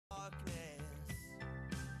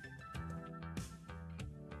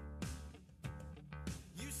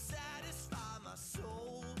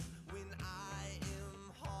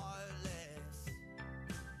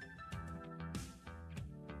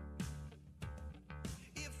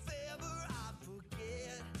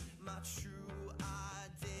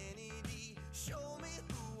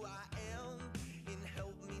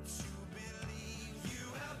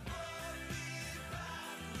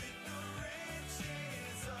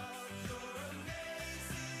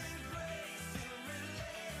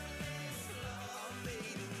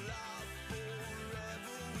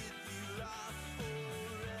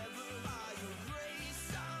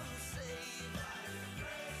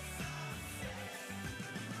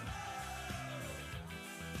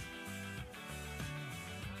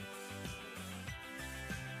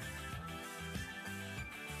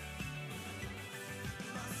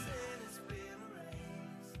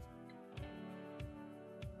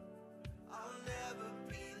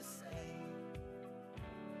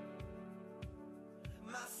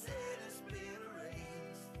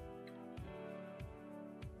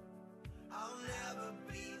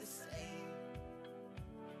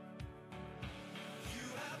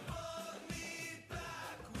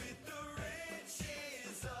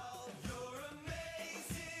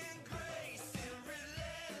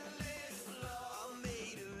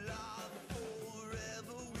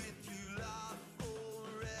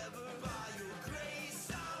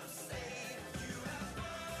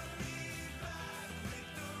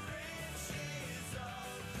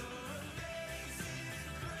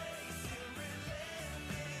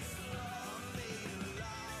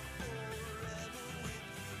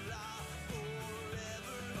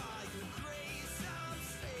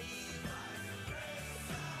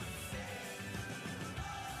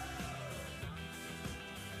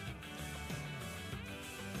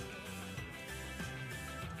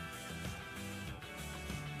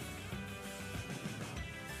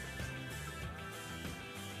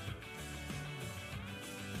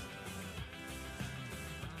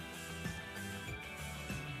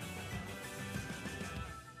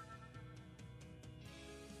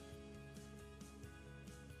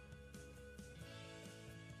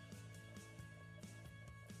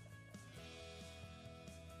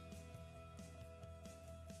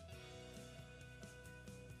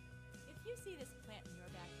you see this plant in your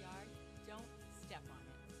backyard, don't step on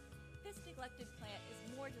it. This neglected plant is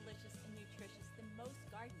more delicious and nutritious than most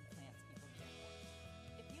garden plants people care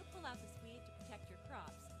for. If you pull out this weed to protect your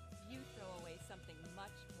crops, you throw away something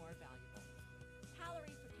much more valuable.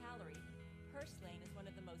 Calorie for calorie, purslane is one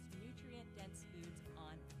of the most nutrient-dense foods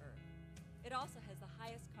on Earth. It also has the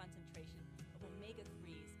highest concentration of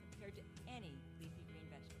omega-3s compared to any leafy green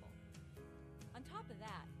vegetable. On top of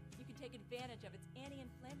that, you can take advantage of its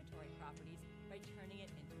anti-inflammatory properties by turning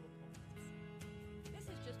it into a poultice. This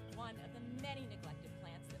is just one of the many neglected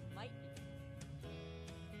plants that might be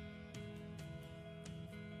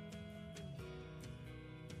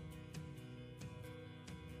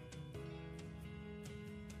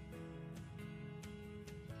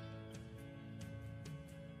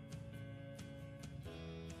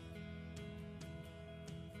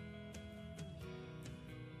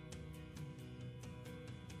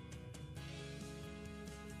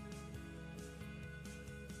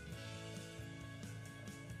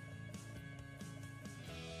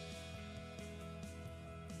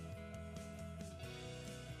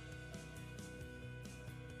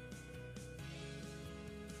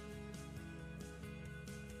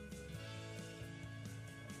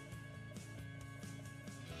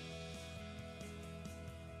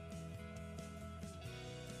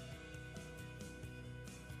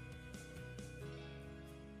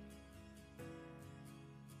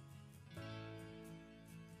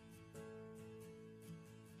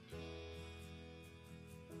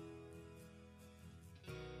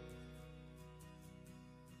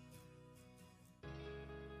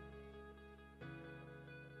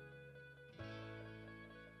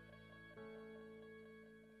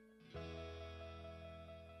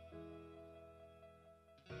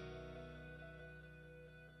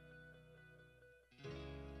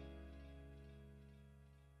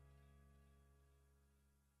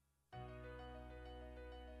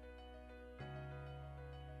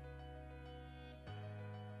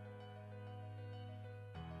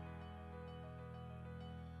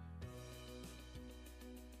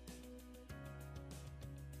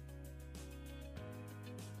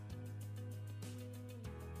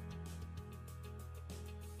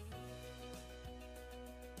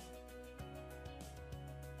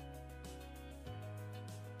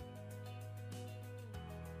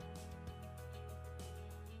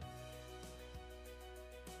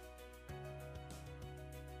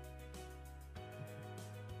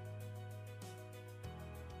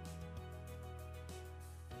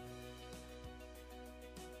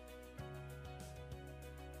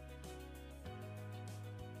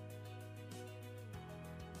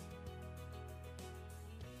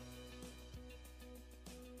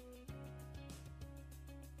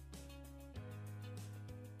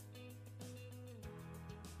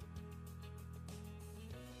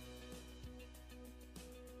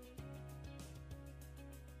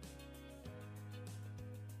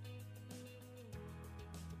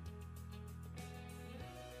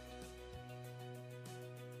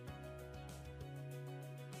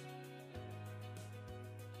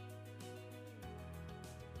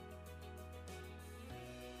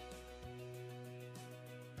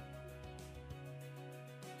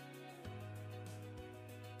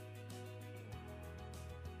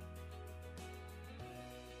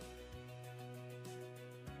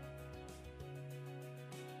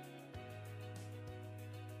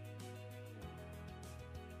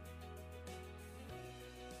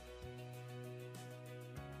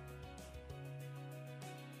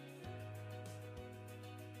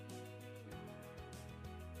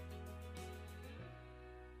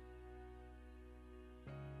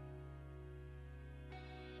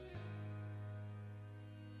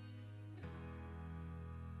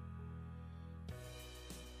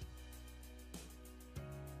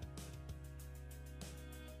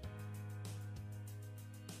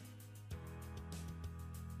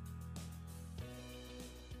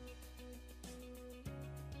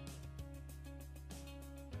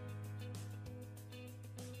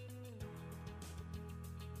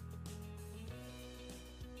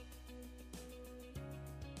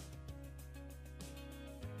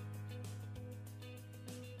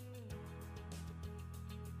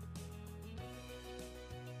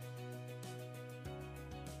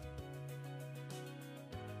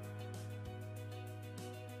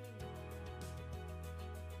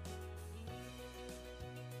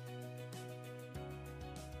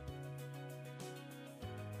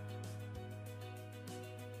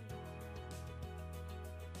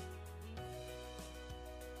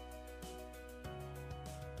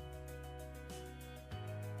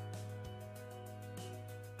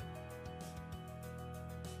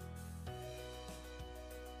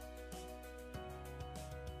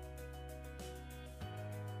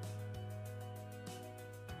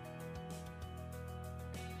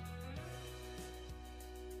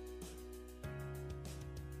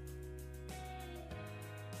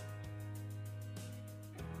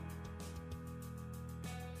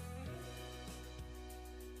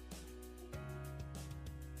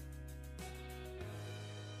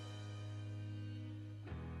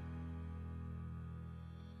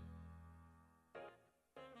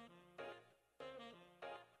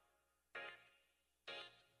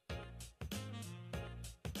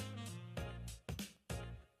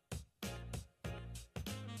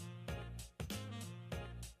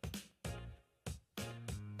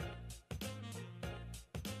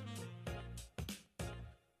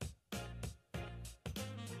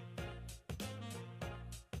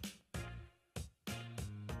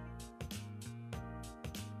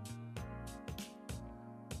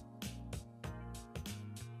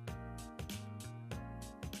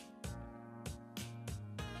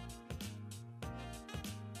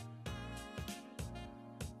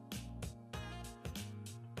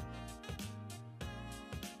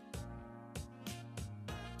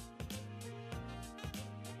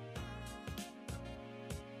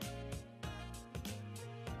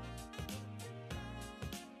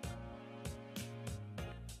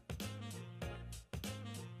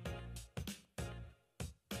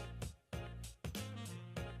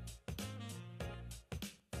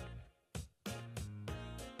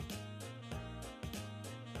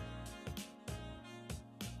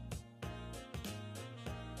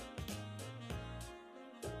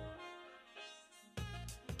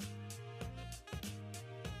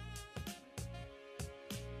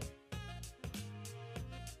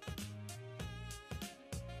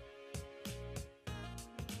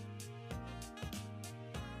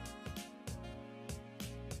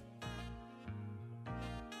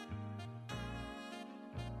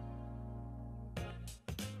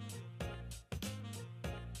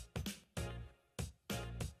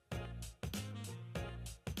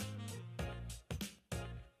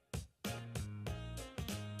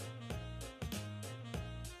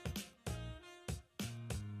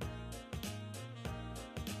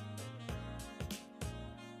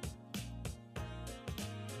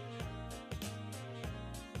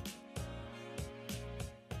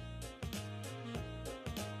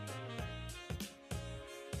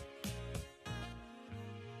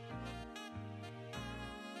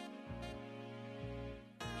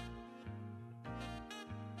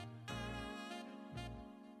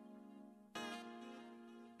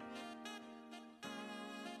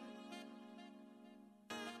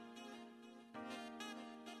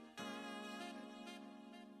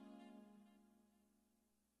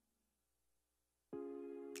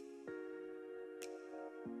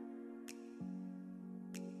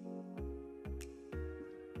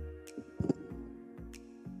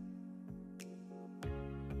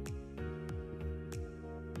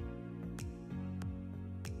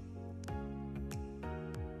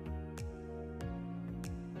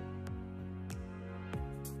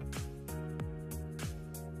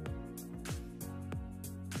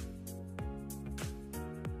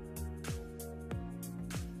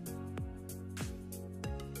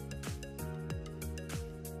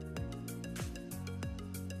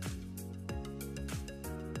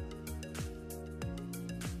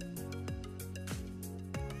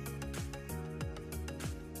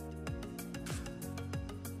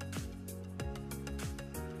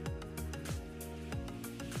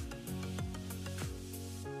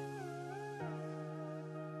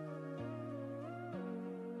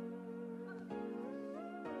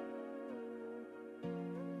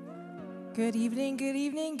Good evening, good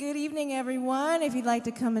evening, good evening, everyone. If you'd like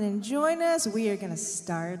to come in and join us, we are going to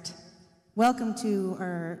start. Welcome to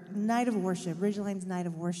our night of worship, Ridgeline's night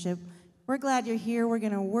of worship. We're glad you're here. We're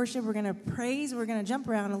going to worship. We're going to praise. We're going to jump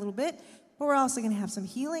around a little bit, but we're also going to have some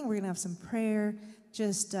healing. We're going to have some prayer.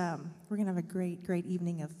 We're going to have a great, great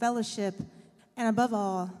evening of fellowship. And above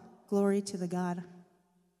all, glory to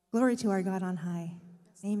our God on high.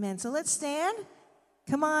 Amen. So let's stand.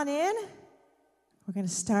 Come on in. We're going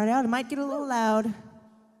to start out. It might get a little loud,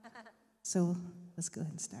 so let's go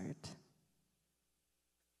ahead and start.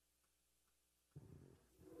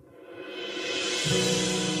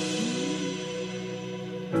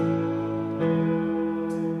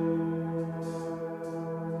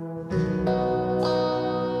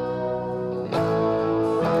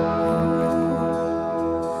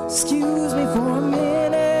 Excuse me for a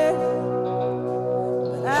minute,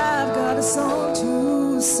 but I've got a song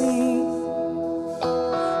to sing.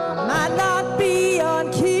 Might not be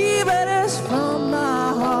on key, but it's from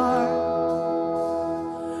my heart.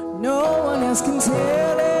 No one else can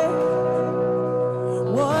tell it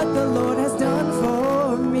what the Lord has done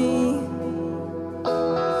for me.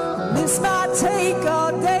 And this might take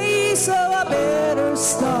all day, so I better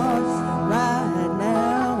start right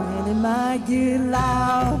now. And it might get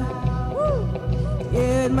loud.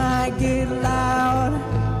 Yeah, it might get loud.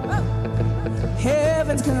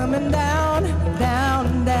 Heaven's coming down,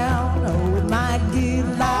 down, down. Oh, it might get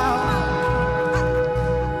loud.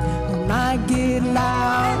 It might get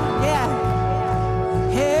loud. Yeah.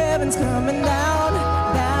 Heaven's coming down,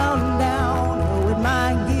 down, down. Oh, it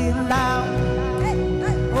might get loud.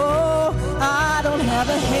 Oh, I don't have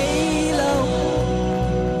a halo.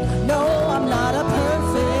 No, I'm not a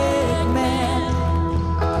perfect man.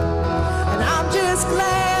 And I'm just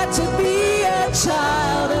glad to be a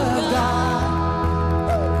child of God.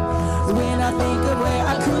 When I think of where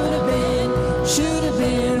I could have been, should have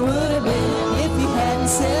been, would have been, if you hadn't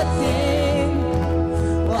said then.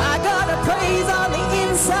 Well, I got a praise on the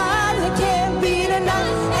inside that can't be denied,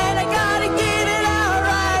 and I gotta get it out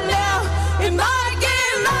right now. It might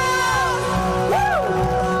get loud. Woo!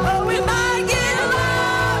 Oh, it might get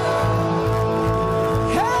loud.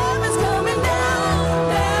 Heaven's coming down,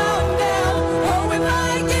 down, down. Oh, it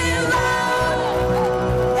might get loud.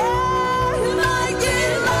 Yeah, it might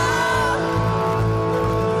get loud.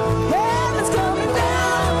 Heaven's coming down,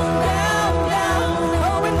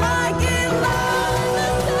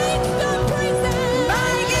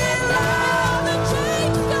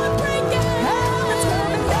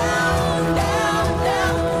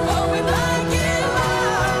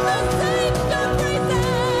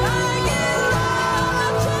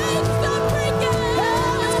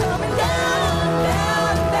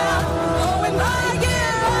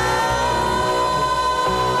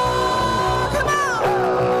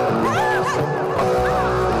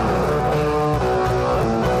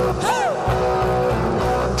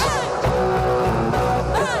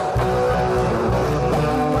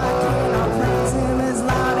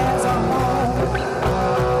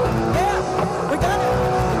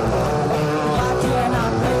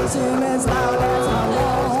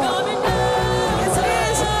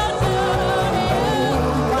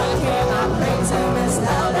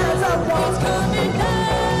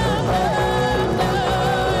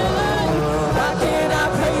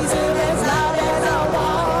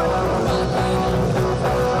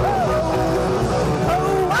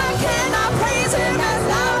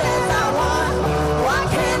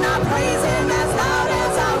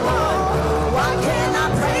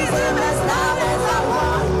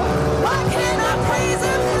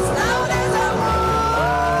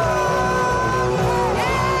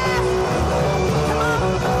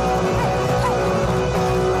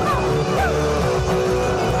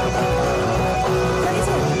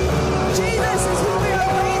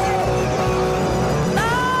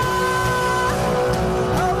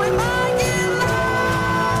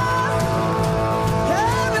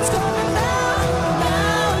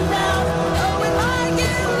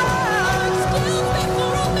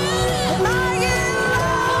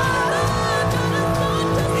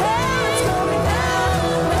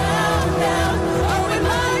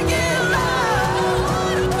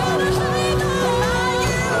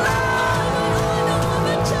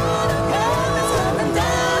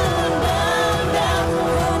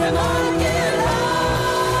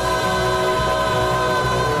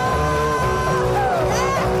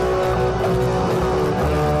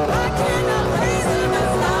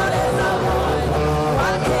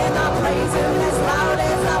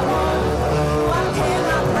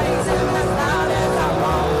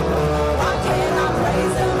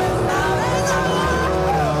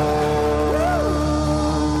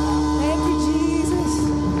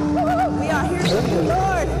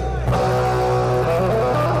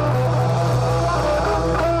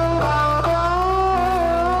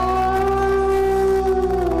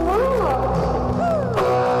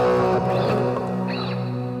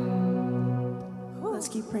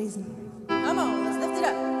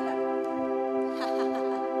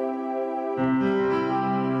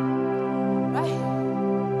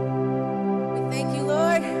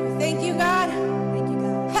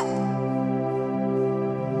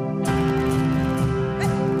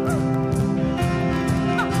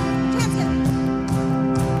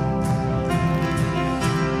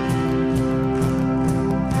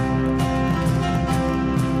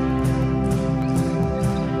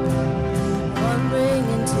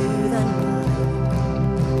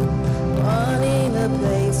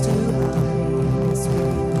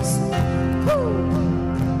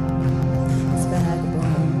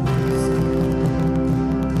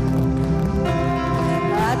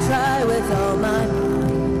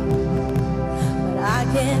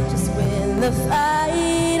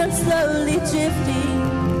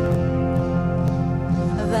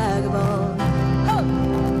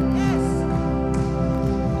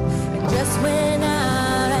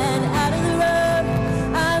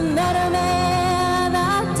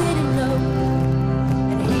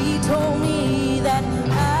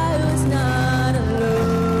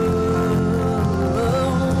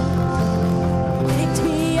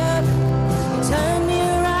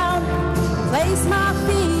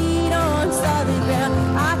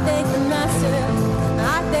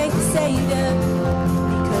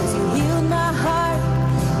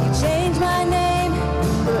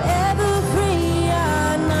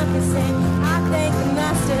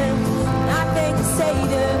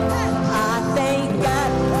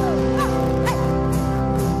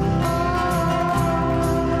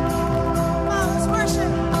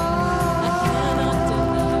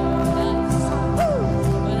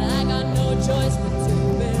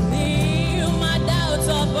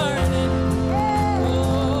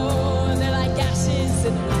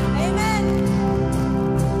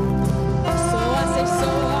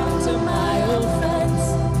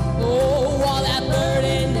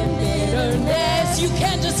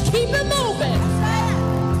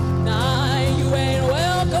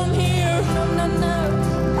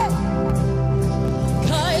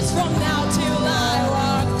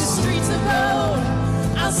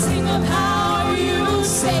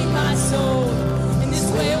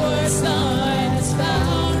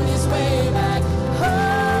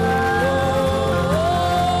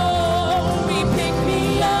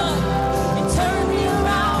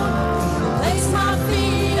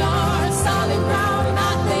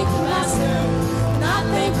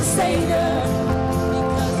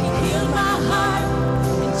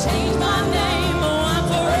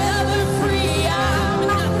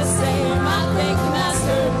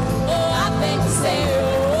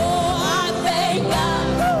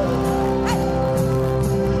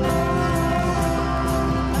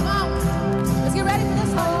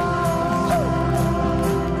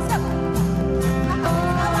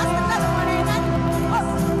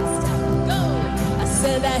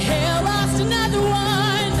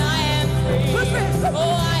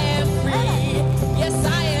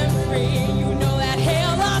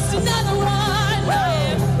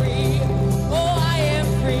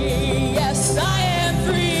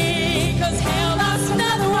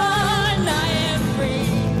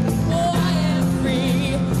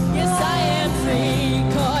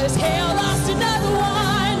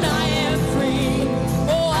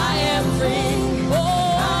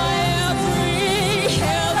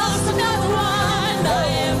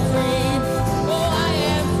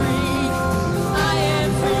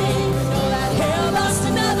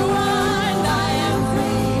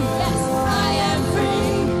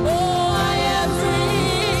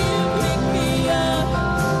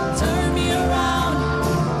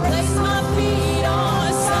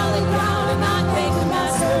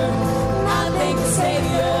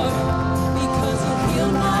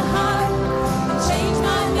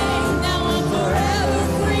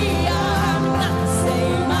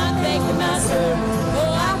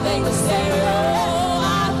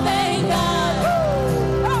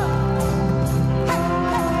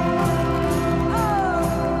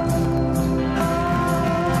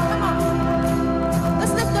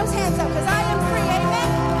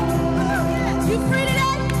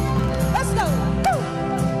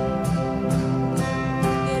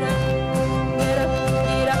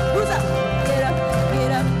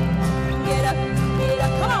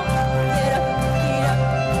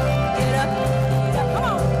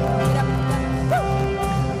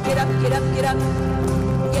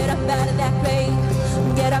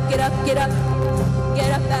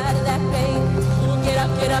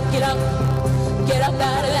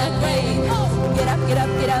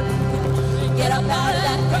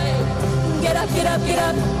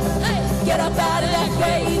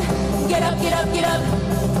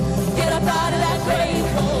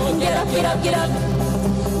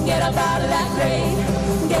 Get up out of that grave.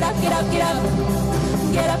 Get up, get up, get up.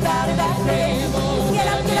 Get up out of that grave. Get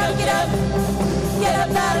up, get up, get up. Get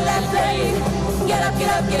up out of that grave. Get up, get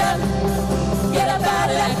up, get up. Get up out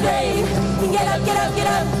of that grave. Get up, get up, get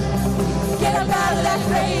up. Get up out of that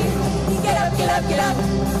grave. Get up, get up, get up.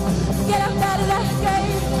 Get up out of that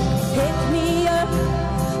grave. Pick me up,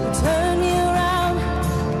 turn me around,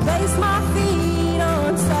 place my feet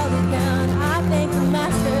on solid ground. I thank the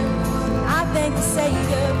Master, I thank the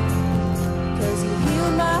Savior, 'cause He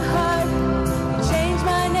healed my heart, changed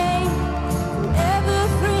my name, forever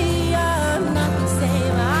free. I'm not the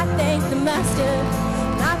same. I thank the Master,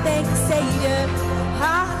 I thank the Savior,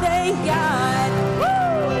 I thank God. Woo!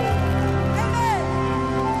 Amen.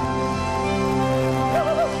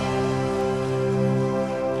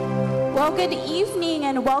 Well, good evening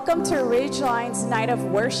and welcome to Ridgeline's Night of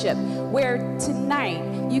Worship, where tonight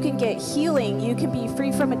you can get healing, you can be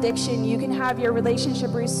free from addiction, you can have your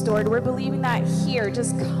relationship restored. We're believing that here.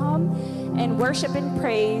 Just come and worship and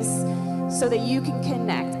praise so that you can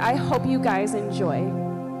connect. I hope you guys enjoy.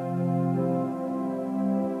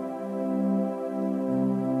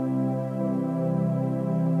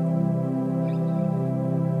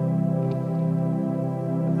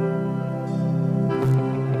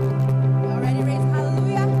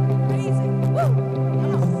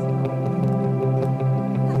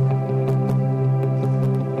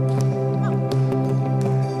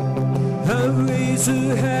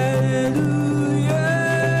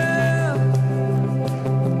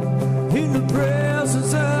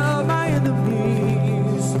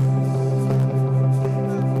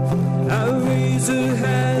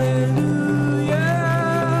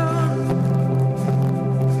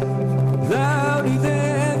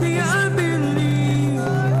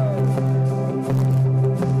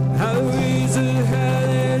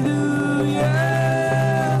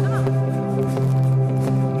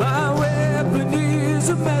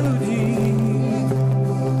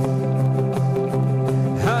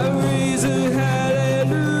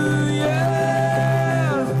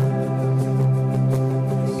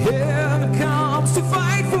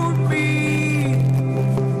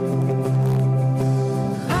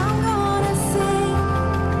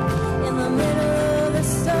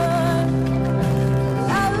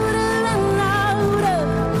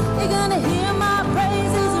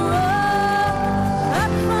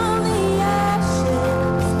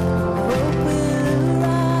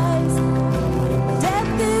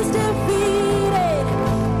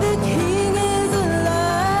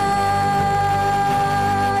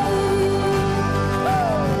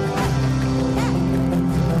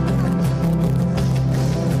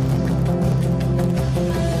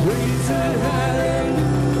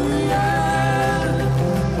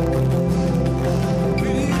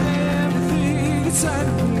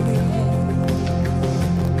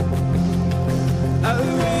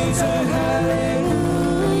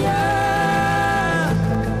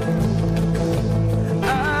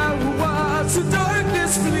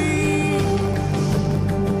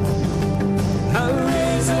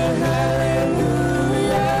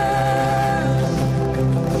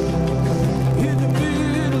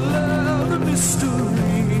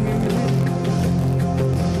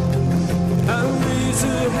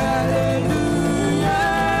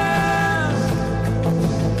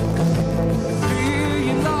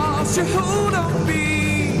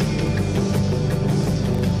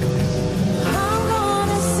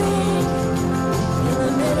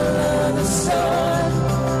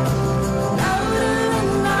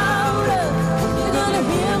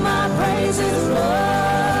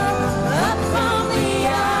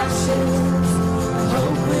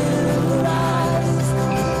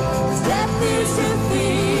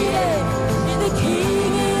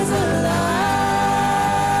 King is alive.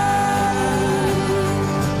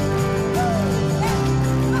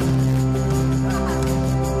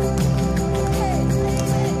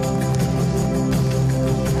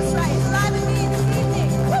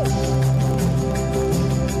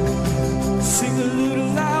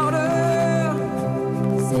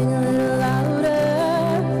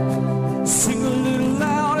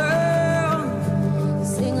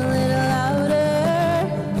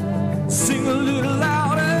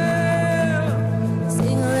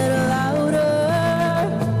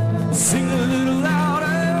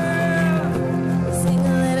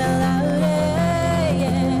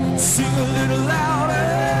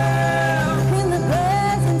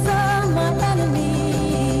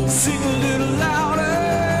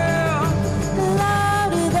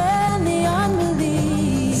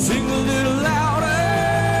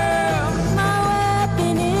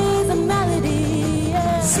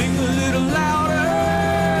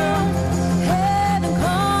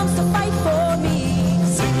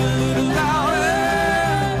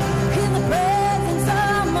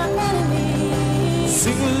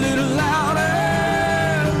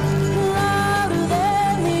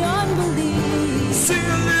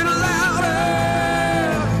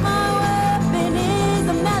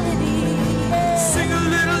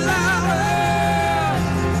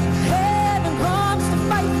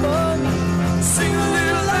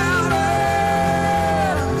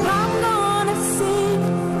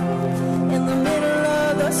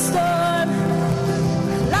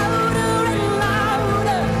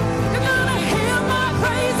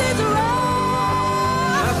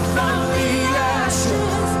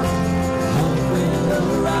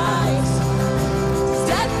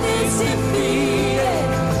 defeated,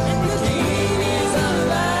 and the King is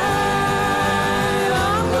alive.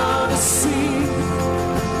 I'm gonna sing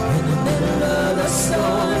in the middle of the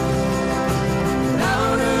storm,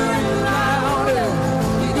 louder and louder.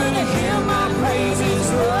 You're gonna hear my praises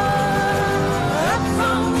roar up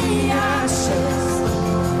from the ashes.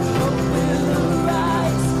 Hope will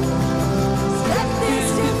arise. Death is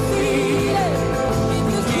defeated, and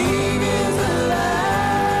the King is alive.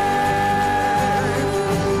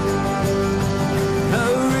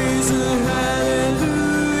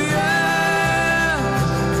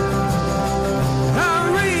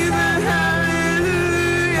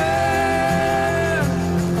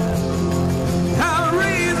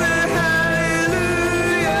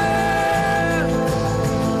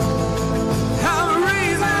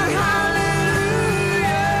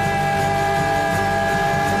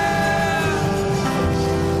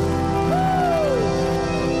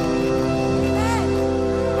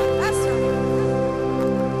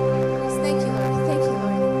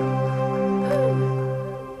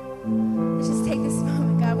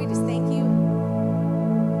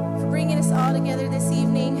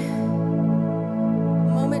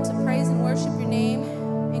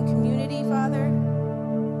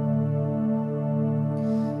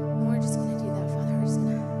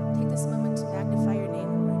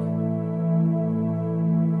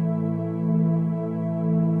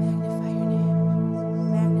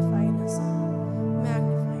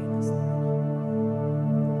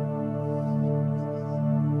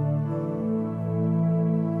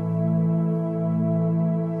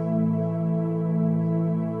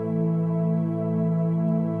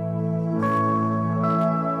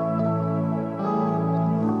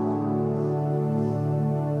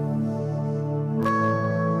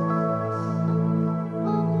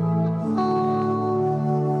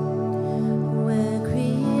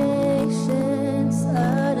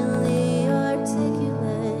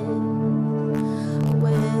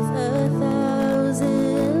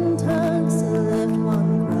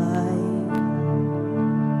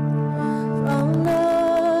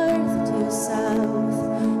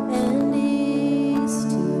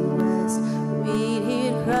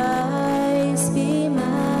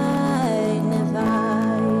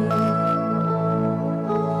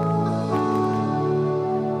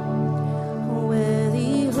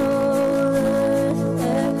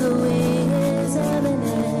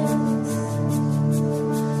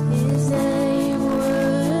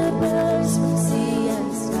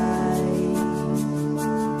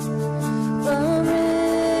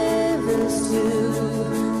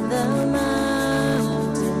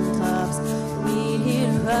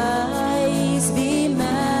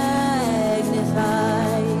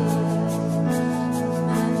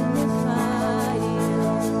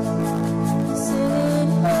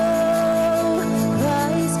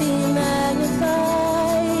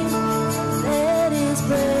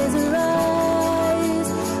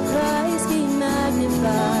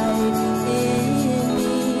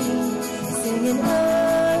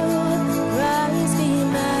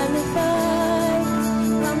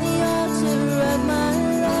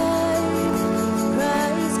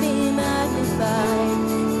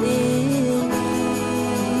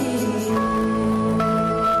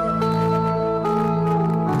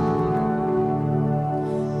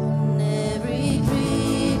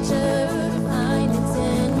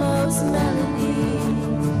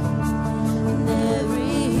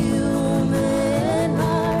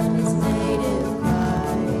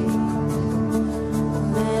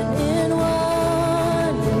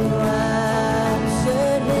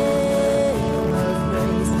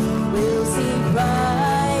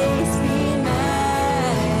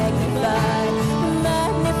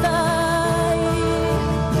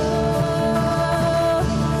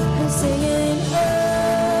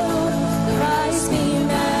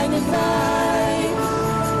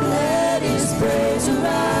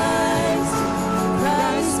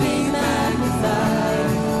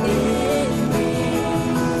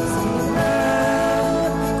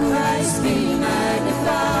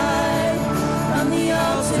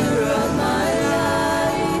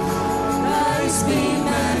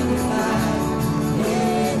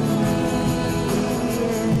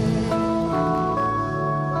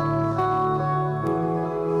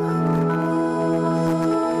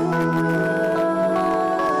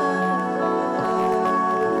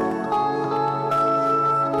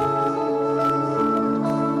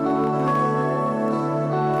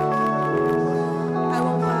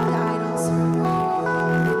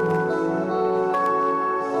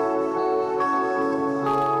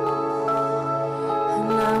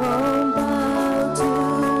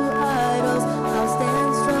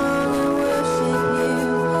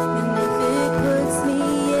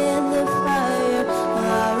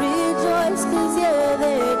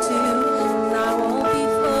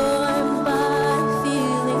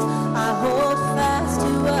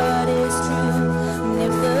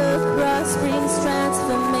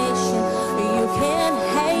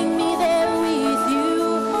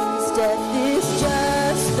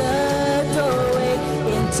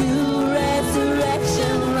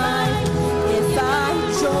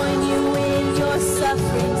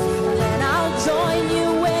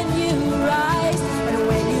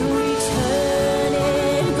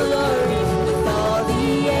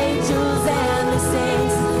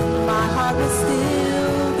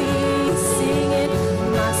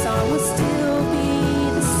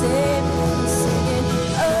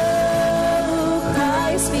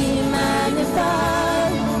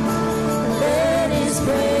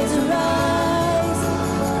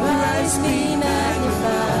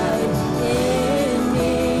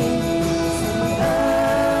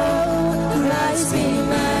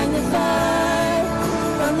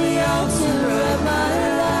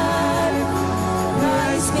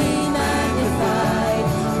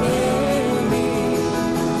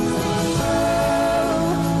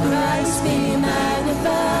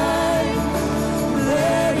 magnified.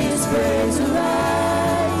 Let his praise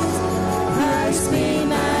arise. Christ be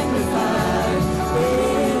magnified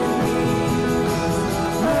in me.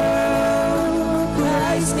 Oh,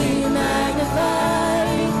 Christ be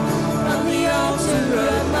magnified from the altar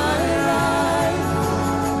of my life.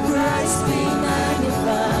 Christ be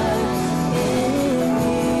magnified in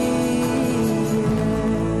me.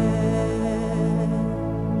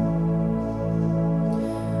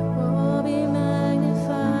 Oh, be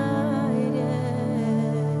magnified,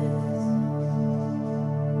 yes,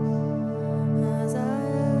 as I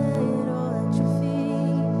lay it all at your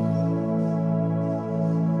feet.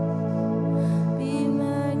 Be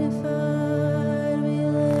magnified, we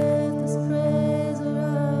lift this praise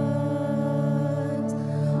arise.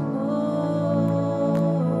 Oh,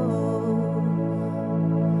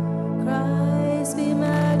 Christ be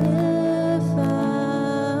magnified.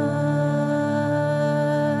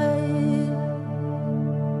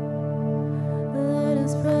 Let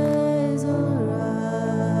his praise arise.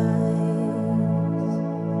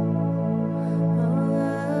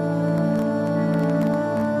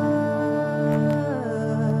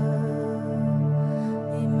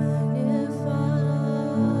 Be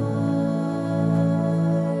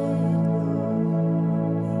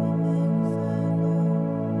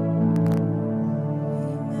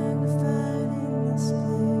magnified in this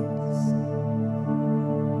place.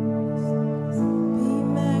 Be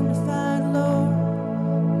magnified, Lord.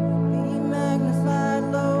 Be magnified,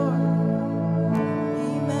 Lord.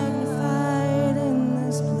 Be magnified in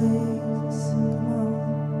this place. Come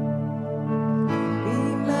on.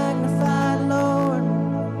 Be magnified, Lord.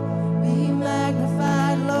 Be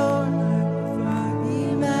magnified, Lord.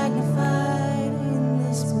 Be magnified in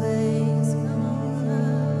this place. Come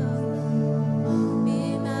on.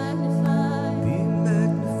 Be magnified. Be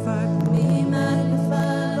magnified, Be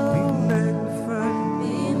magnified, be Lord. magnified,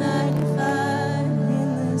 Be magnified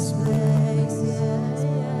in this place. Yeah,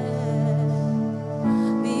 yeah.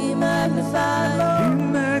 Be magnified, be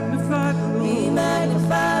Lord. magnified, Be Lord.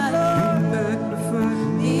 magnified, Be Lord.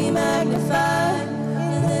 magnified, Be magnified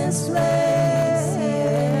in this place.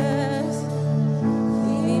 Yes.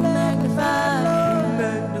 Be magnified, Lord.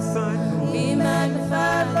 magnified, Be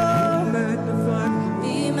magnified, Lord. magnified.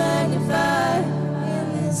 Be magnified in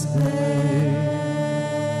this place.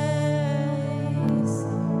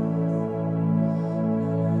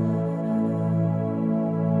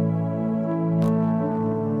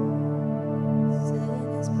 Sit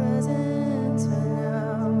in his presence right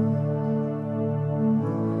now.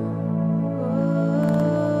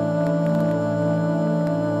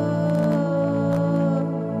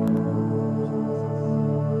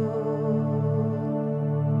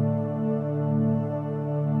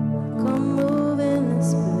 Come move in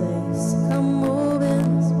this place. Come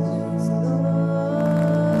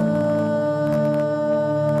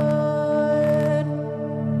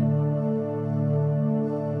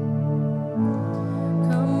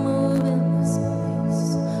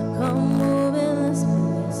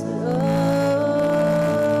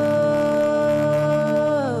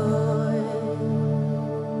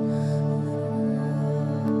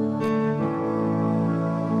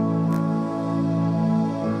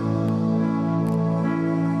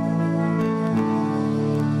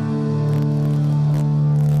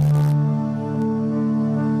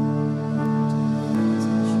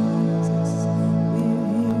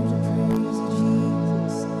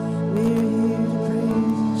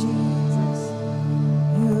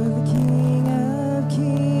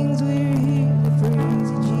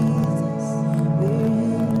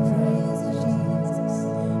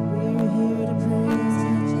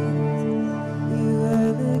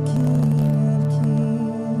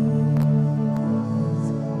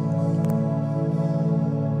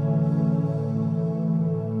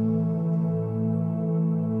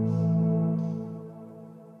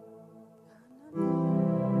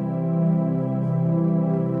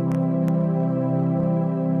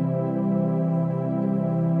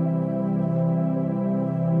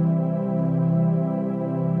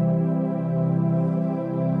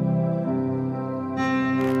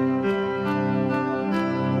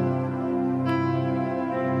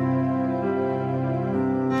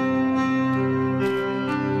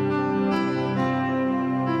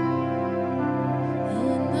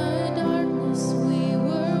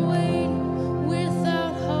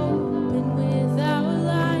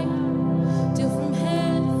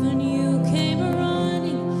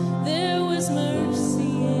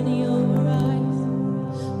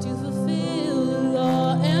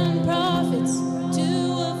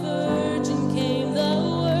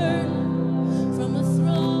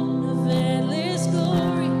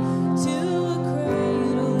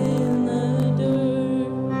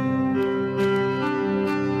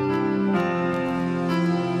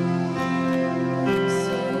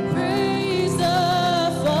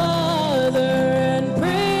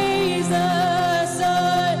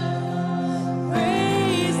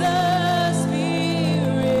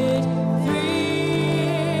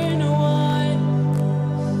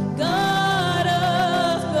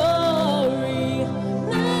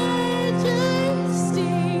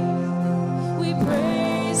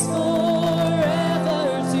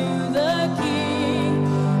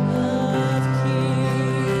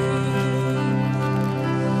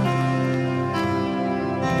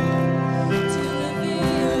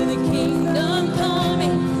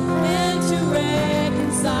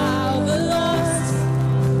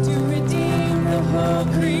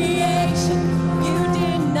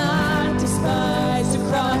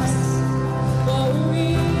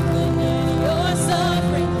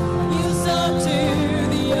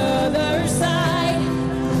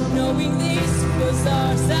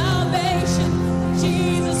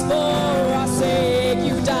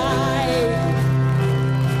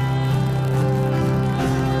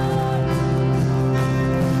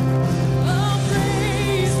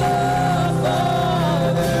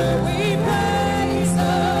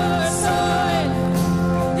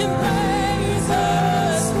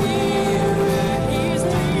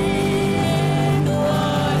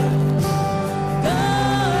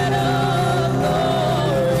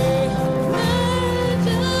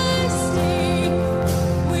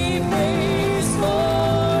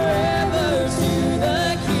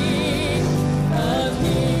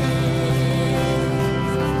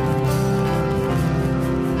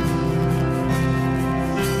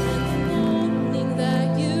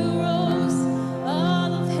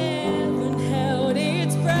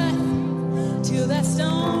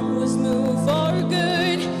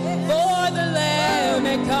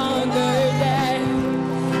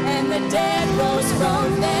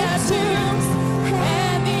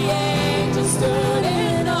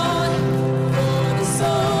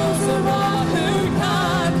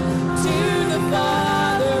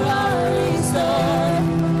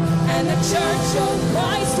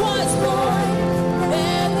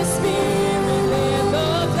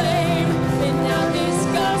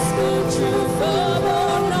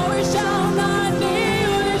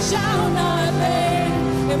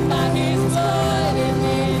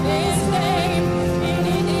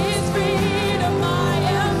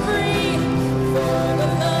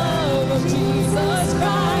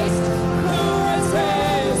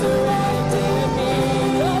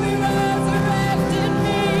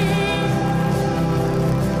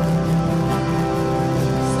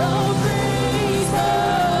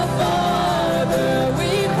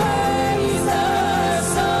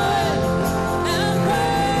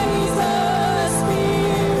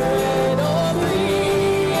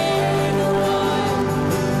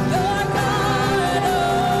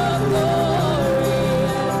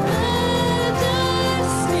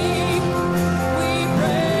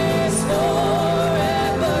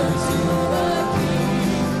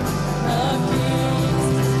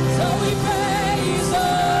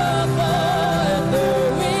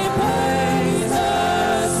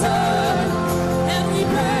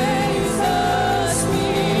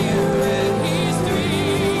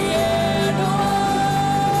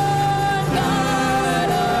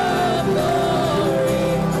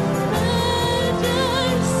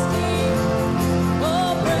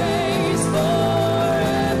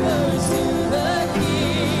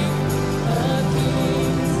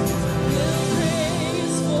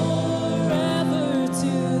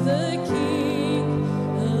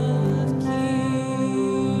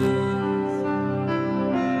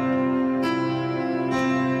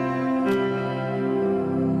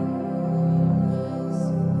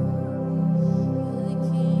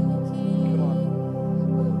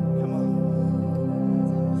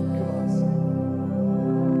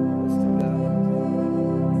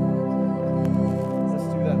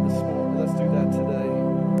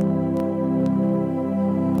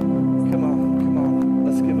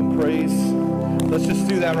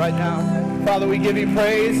that right now. Father, we give you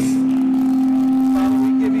praise. Father,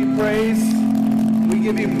 we give you praise. We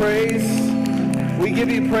give you praise. We give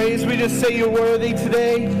you praise. We just say you're worthy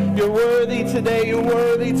today. You're worthy today. You're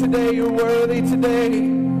worthy today. You're worthy today.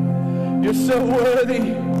 You're so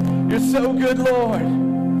worthy. You're so good, Lord.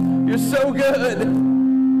 You're so good.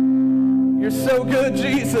 You're so good,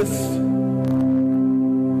 Jesus.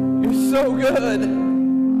 You're so good.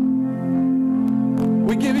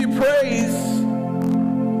 We give you praise.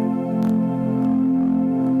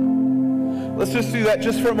 Let's just do that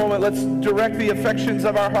just for a moment. Let's direct the affections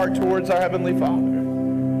of our heart towards our Heavenly Father.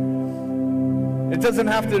 It doesn't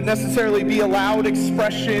have to necessarily be a loud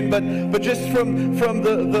expression, but just from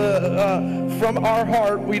our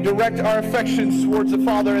heart, we direct our affections towards the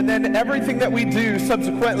Father, and then everything that we do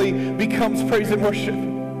subsequently becomes praise and worship.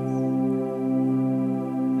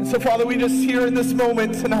 And so, Father, we just here in this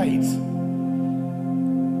moment tonight,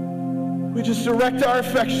 we just direct our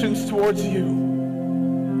affections towards you.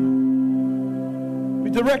 We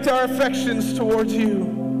direct our affections towards you.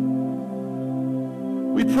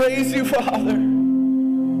 We praise you, Father,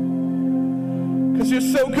 because you're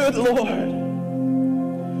so good, Lord.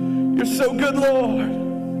 You're so good, Lord.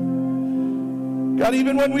 God,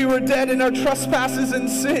 even when we were dead in our trespasses and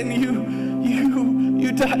sin,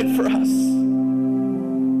 you died for us.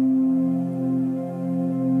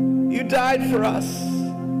 You died for us.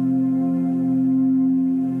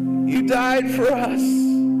 You died for us.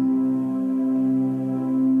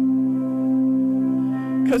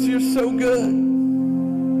 Because you're so good.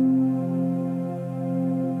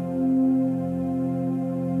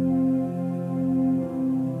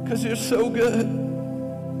 Because you're so good.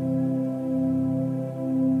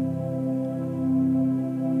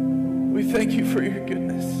 We thank you for your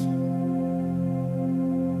goodness.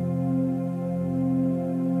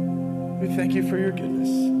 We thank you for your goodness.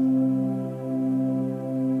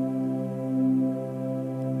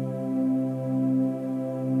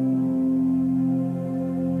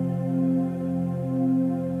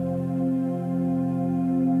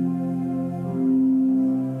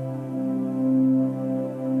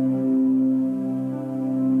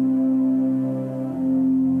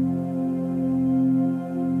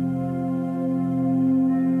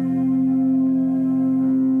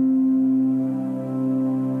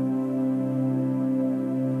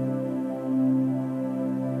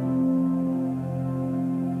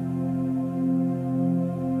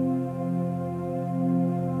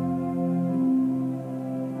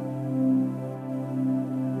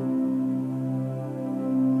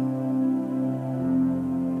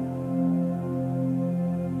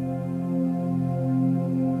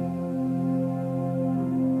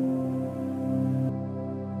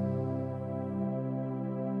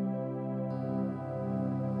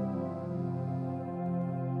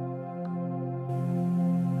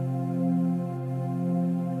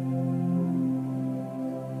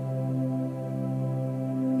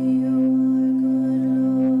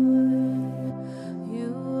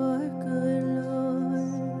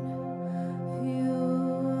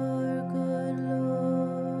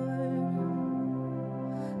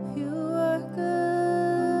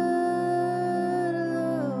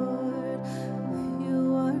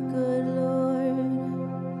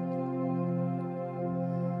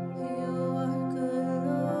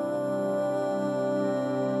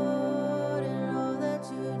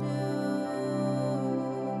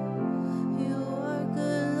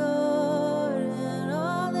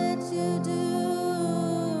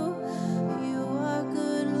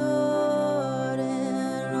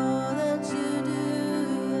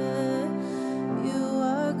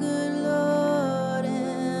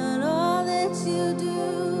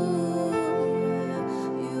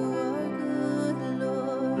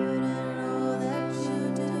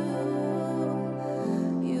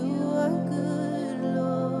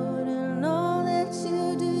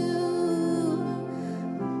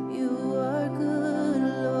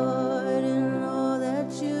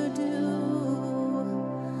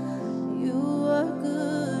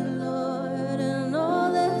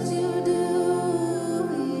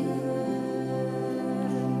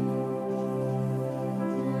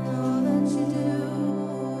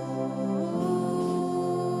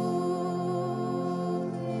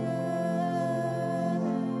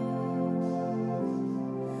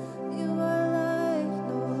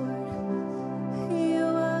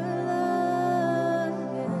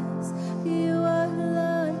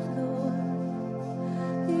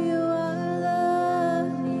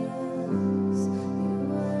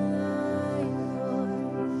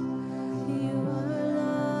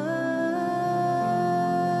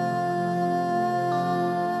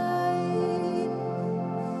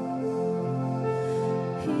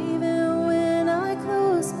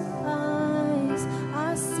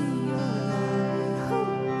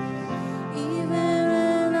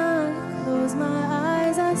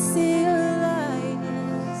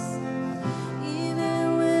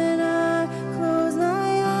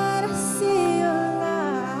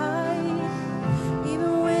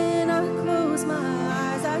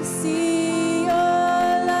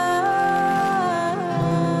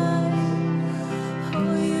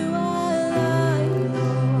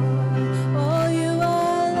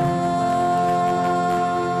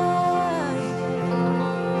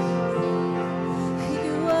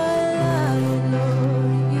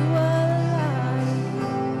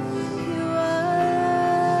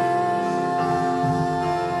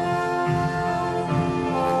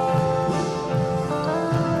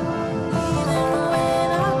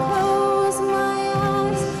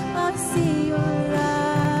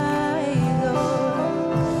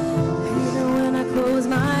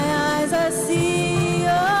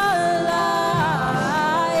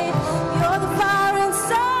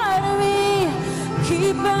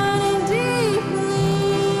 keep burning deeply.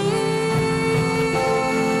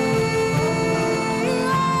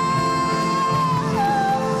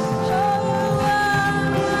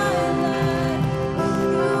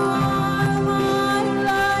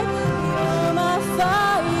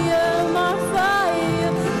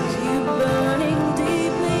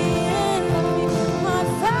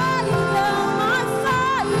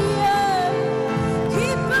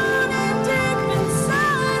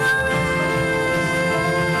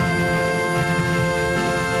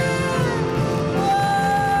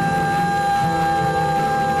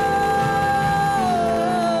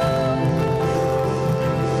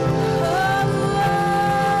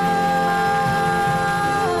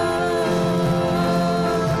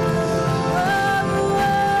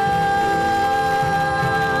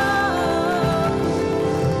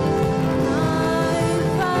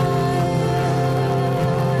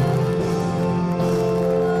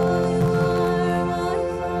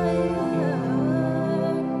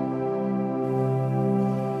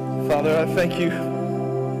 Father, I thank you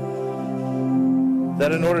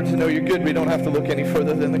that in order to know you're good, we don't have to look any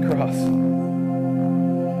further than the cross.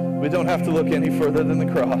 We don't have to look any further than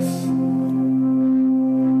the cross.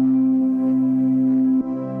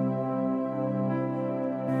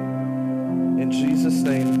 In Jesus'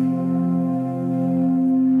 name.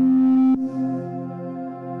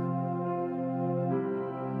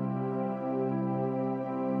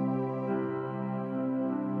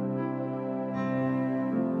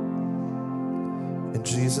 In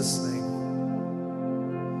Jesus' name.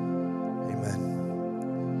 Amen.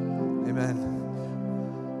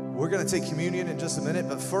 Amen. We're going to take communion in just a minute,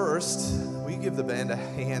 but first, will you give the band a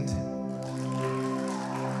hand?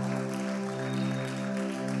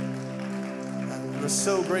 We're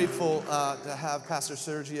so grateful to have Pastor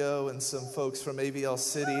Sergio and some folks from AVL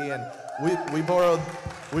City, and we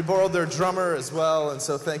borrowed their drummer as well, and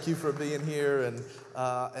so thank you for being here.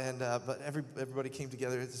 But everybody came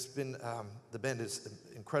together. It's been the band is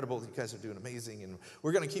incredible. You guys are doing amazing, and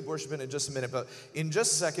we're going to keep worshiping in just a minute. But in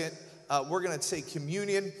just a second, we're going to take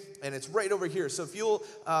communion, and it's right over here. So if you'll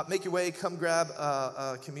make your way, come grab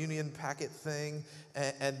a communion packet thing,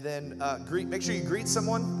 and then make sure you greet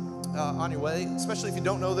someone on your way, especially if you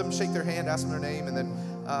don't know them. Shake their hand, ask them their name, and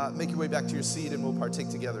then make your way back to your seat, and we'll partake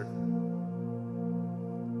together.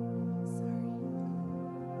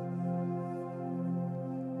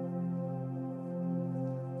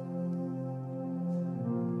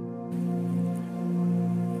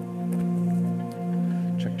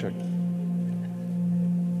 Check.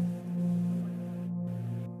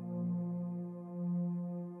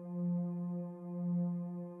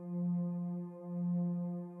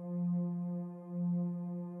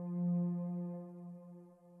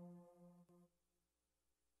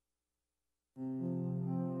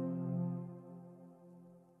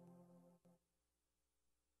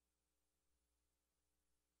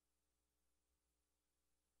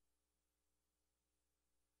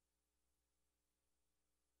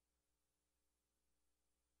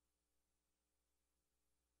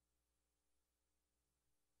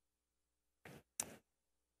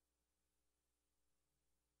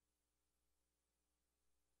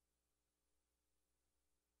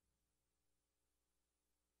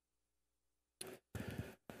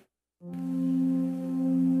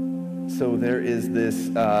 So there is this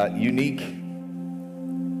unique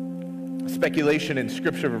speculation in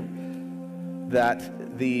Scripture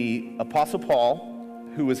that the Apostle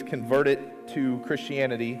Paul, who was converted to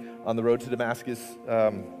Christianity on the road to Damascus,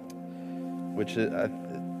 which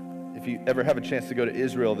if you ever have a chance to go to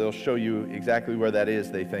Israel, they'll show you exactly where that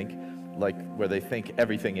is, they think, like where they think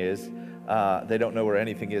everything is. They don't know where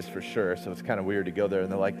anything is for sure, so it's kind of weird to go there,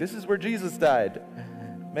 and they're like, this is where Jesus died.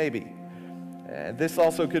 Maybe. And this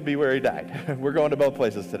also could be where he died. We're going to both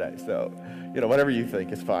places today, so, whatever you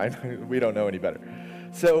think is fine. We don't know any better.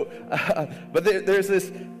 So, but there's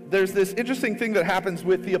this interesting thing that happens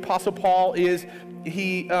with the Apostle Paul is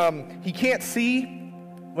he can't see.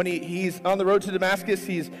 When he's on the road to Damascus,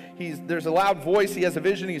 there's a loud voice, he has a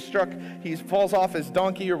vision, he falls off his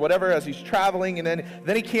donkey or whatever as he's traveling, and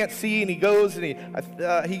then he can't see, and he goes and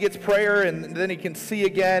he gets prayer, and then he can see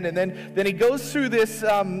again, and then he goes through this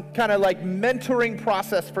kind of like mentoring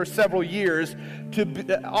process for several years to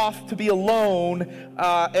be alone,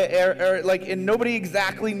 and nobody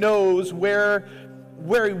exactly knows where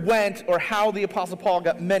he went or how the Apostle Paul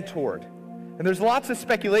got mentored. And there's lots of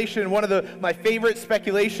speculation. One of my favorite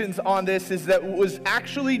speculations on this is that it was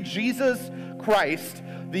actually Jesus Christ,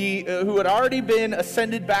 who had already been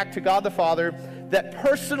ascended back to God the Father, that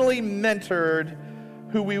personally mentored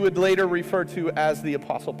who we would later refer to as the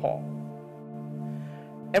Apostle Paul.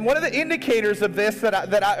 And one of the indicators of this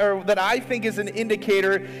that I think is an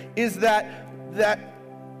indicator is that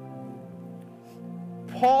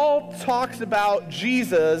Paul talks about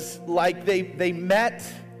Jesus like they met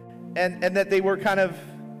and that they were kind of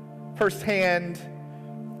firsthand,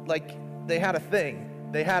 like they had a thing.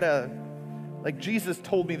 Like Jesus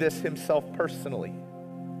told me this himself personally.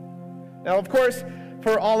 Now, of course,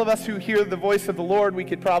 for all of us who hear the voice of the Lord, we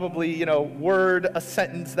could probably, word a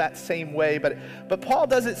sentence that same way. But Paul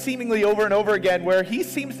does it seemingly over and over again, where he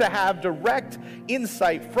seems to have direct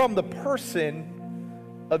insight from the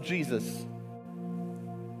person of Jesus.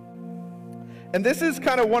 And this is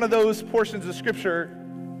kind of one of those portions of Scripture,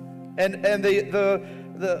 and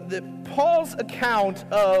the Paul's account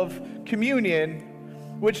of communion,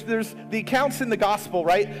 which there's the accounts in the gospel,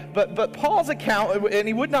 right? But Paul's account, and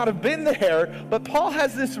he would not have been there, but Paul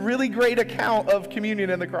has this really great account of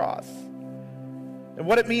communion and the cross and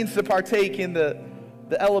what it means to partake in the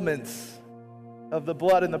elements of the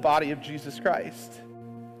blood and the body of Jesus Christ.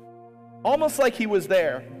 Almost like he was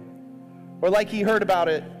there, or like he heard about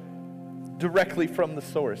it directly from the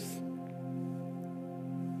source.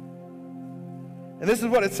 And this is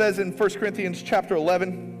what it says in 1 Corinthians chapter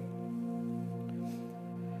 11.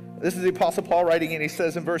 This is the Apostle Paul writing, and he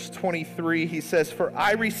says in verse 23, he says, "For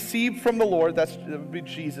I received from the Lord," that would be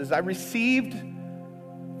Jesus, "I received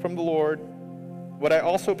from the Lord what I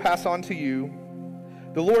also pass on to you.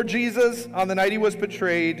 The Lord Jesus, on the night he was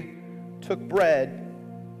betrayed, took bread.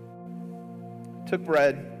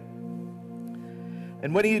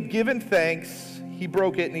 And when he had given thanks, he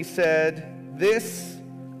broke it, and he said, 'This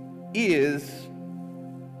is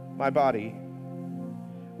my body,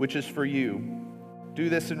 which is for you. Do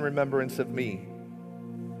this in remembrance of me.'"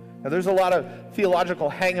 Now, there's a lot of theological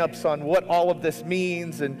hang-ups on what all of this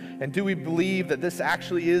means, and do we believe that this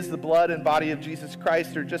actually is the blood and body of Jesus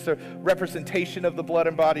Christ, or just a representation of the blood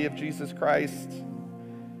and body of Jesus Christ?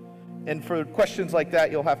 And for questions like that,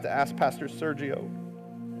 you'll have to ask Pastor Sergio.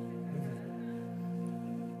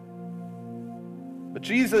 But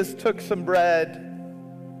Jesus took some bread,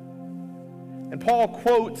 and Paul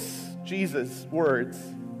quotes Jesus' words.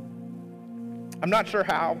 I'm not sure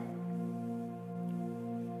how,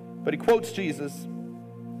 but he quotes Jesus.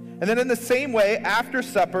 And then in the same way, after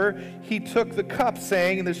supper, he took the cup,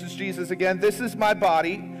 saying, and this is Jesus again, "This is my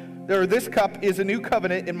body," or "This cup is a new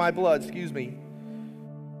covenant in my blood,"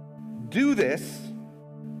 "Do this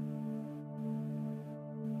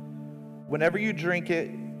whenever you drink it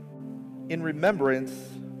in remembrance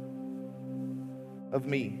of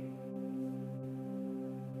me."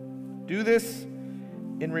 Do this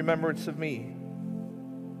in remembrance of me.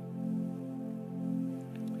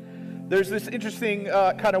 There's this interesting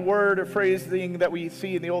kind of word or phrasing that we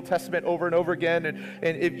see in the Old Testament over and over again.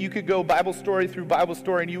 And if you could go Bible story through Bible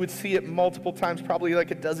story, and you would see it multiple times, probably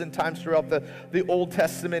like a dozen times throughout the Old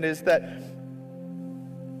Testament, is that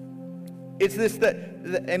it's this,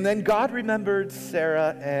 and then God remembered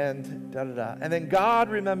Sarah and da-da-da. And then God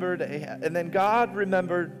remembered Ahab. And then God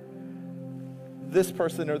remembered this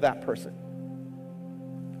person or that person.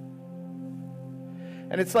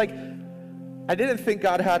 And it's like, I didn't think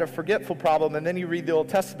God had a forgetful problem, and then you read the Old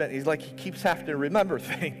Testament, he's like, he keeps having to remember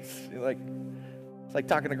things. It's like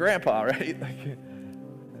talking to Grandpa, right?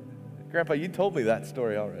 Grandpa, you told me that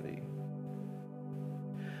story already.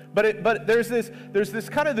 But there's this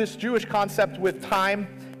kind of this Jewish concept with time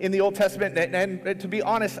in the Old Testament, and to be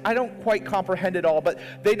honest, I don't quite comprehend it all, but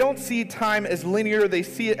they don't see time as linear. They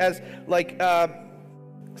see it as like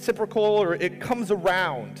reciprocal, or it comes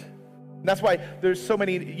around. And that's why there's so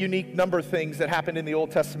many unique number things that happen in the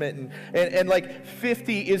Old Testament. And like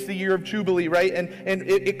 50 is the year of Jubilee, right? And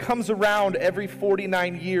it comes around every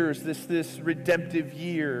 49 years, this redemptive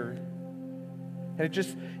year.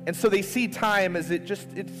 And so they see time as it's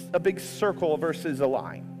a big circle versus a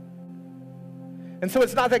line. And so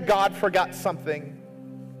it's not that God forgot something.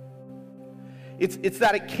 It's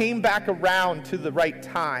that it came back around to the right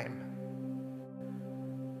time.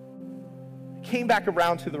 It came back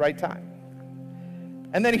around to the right time.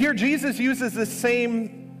 And then here Jesus uses the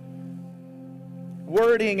same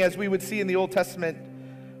wording as we would see in the Old Testament.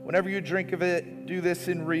 Whenever you drink of it, do this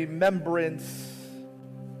in remembrance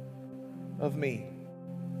of me.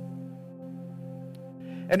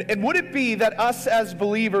 And would it be that us as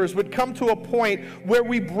believers would come to a point where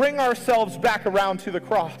we bring ourselves back around to the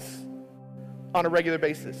cross on a regular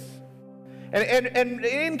basis? And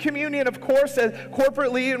in communion, of course,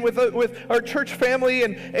 corporately and with our church family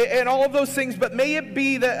and all of those things, but may it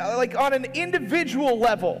be that, like, on an individual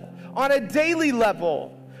level, on a daily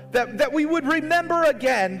level, that we would remember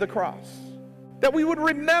again the cross, that we would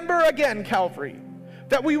remember again Calvary,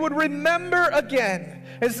 that we would remember again.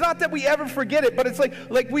 It's not that we ever forget it, but it's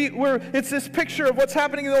it's this picture of what's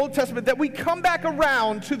happening in the Old Testament, that we come back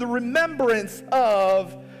around to the remembrance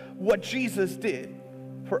of what Jesus did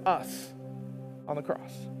for us on the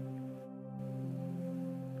cross.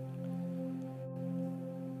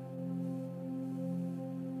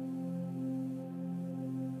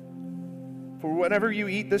 For whenever you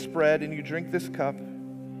eat this bread and you drink this cup,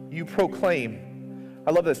 you proclaim.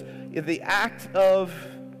 I love this. The act of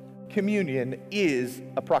communion is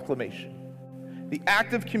a proclamation. The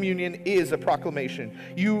act of communion is a proclamation.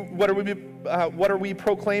 What are we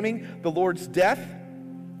proclaiming? The Lord's death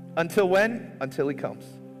until when? Until he comes.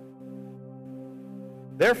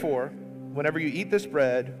 Therefore, whenever you eat this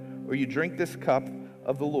bread or you drink this cup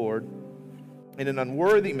of the Lord in an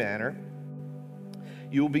unworthy manner,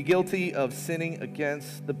 you will be guilty of sinning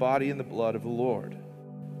against the body and the blood of the Lord.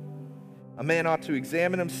 A man ought to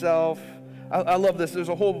examine himself. I love this. There's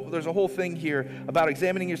a whole thing here about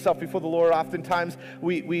examining yourself before the Lord. Oftentimes,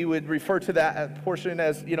 we would refer to that portion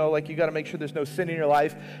as, you got to make sure there's no sin in your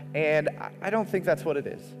life. And I don't think that's what it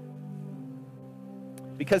is.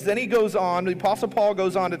 Because then the Apostle Paul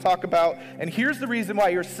goes on to talk about, and here's the reason why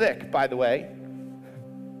you're sick, by the way.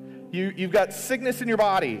 You've got sickness in your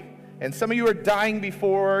body. And some of you are dying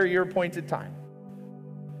before your appointed time.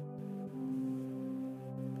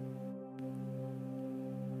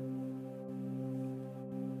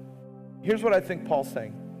 Here's what I think Paul's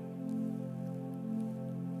saying.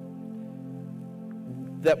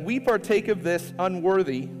 That we partake of this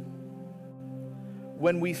unworthy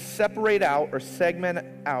when we separate out or segment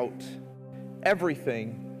out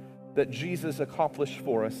everything that Jesus accomplished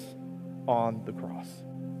for us on the cross.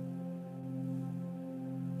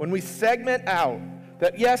 When we segment out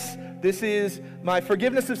that, yes, this is my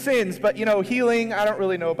forgiveness of sins, but, healing, I don't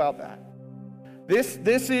really know about that.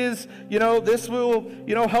 This is, this will,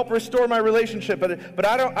 help restore my relationship, but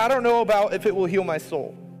I don't know about if it will heal my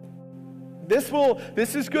soul.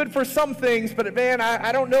 This is good for some things, but man,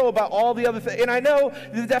 I don't know about all the other things. And I know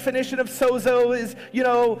the definition of sozo is,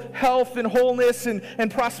 health and wholeness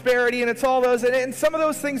and prosperity, and it's all those. And some of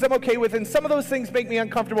those things I'm okay with, and some of those things make me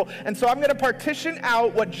uncomfortable. And so I'm going to partition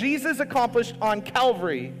out what Jesus accomplished on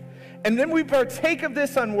Calvary, and then we partake of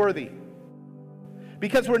this unworthy.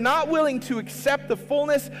 Because we're not willing to accept the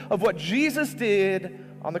fullness of what Jesus did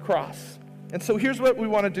on the cross. And so here's what we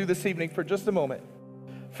want to do this evening for just a moment.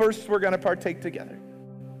 First, we're going to partake together.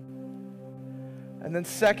 And then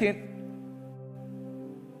second,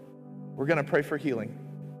 we're going to pray for healing.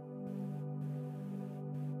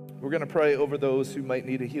 We're going to pray over those who might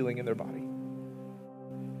need a healing in their body.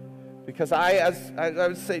 Because I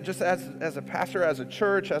would say, just as a pastor, as a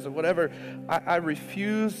church, as a whatever, I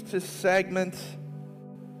refuse to segment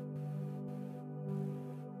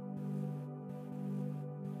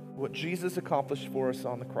what Jesus accomplished for us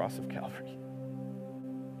on the cross of Calvary.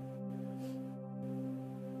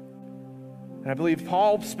 And I believe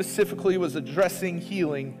Paul specifically was addressing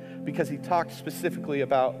healing because he talked specifically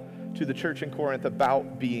to the church in Corinth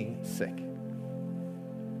about being sick.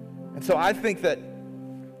 And so I think that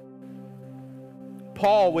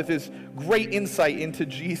Paul, with his great insight into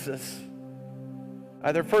Jesus,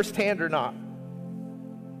 either firsthand or not,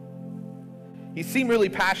 he seemed really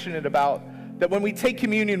passionate about that when we take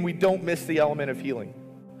communion, we don't miss the element of healing.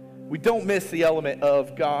 We don't miss the element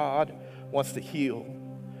of God wants to heal.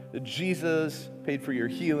 That Jesus paid for your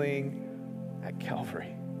healing at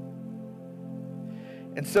Calvary.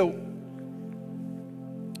 And so,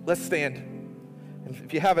 let's stand. And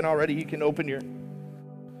if you haven't already, you can open your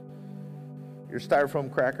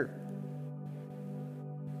styrofoam cracker.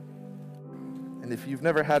 And if you've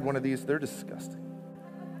never had one of these, they're disgusting.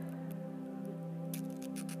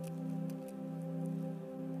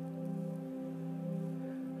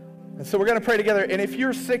 And so we're going to pray together. And if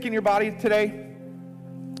you're sick in your body today,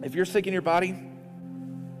 then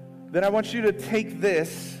I want you to take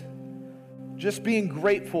this, just being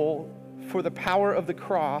grateful for the power of the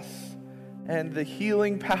cross and the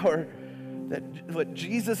healing power that what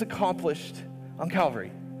Jesus accomplished on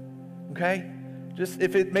Calvary. Okay? Just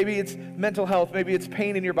maybe it's mental health, maybe it's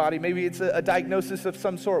pain in your body, maybe it's a diagnosis of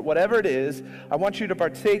some sort, whatever it is, I want you to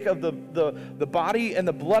partake of the body and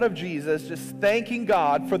the blood of Jesus, just thanking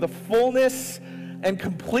God for the fullness and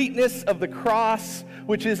completeness of the cross,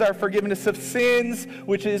 which is our forgiveness of sins,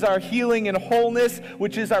 which is our healing and wholeness,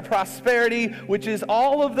 which is our prosperity, which is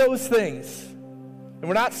all of those things. And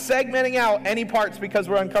we're not segmenting out any parts because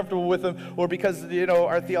we're uncomfortable with them or because,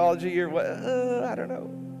 our theology or what, I don't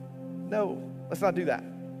know. No, let's not do that.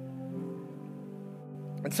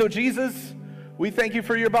 And so, Jesus, we thank you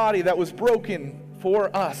for your body that was broken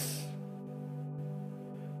for us.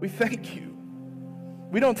 We thank you.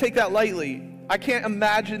 We don't take that lightly. I can't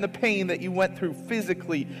imagine the pain that you went through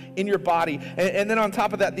physically in your body. And then on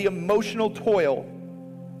top of that, the emotional toil.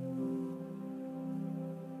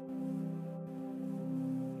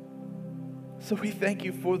 So we thank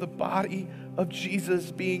you for the body of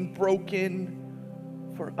Jesus being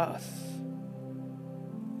broken for us.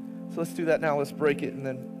 So let's do that now. Let's break it and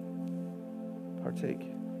then partake.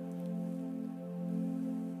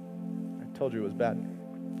 I told you it was bad.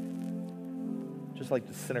 Just like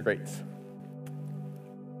disintegrates.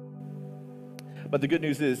 But the good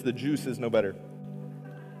news is the juice is no better.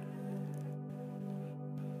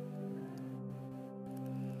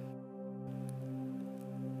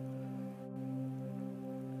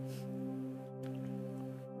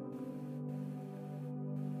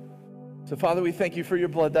 So, Father, we thank you for your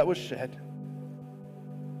blood that was shed,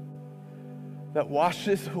 that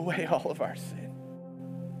washes away all of our sin,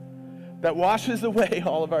 that washes away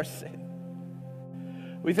all of our sin.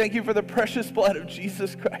 We thank you for the precious blood of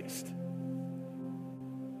Jesus Christ.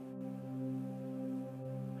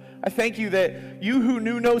 I thank you that you who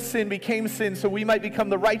knew no sin became sin so we might become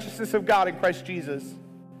the righteousness of God in Christ Jesus.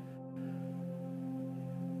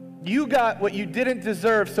 You got what you didn't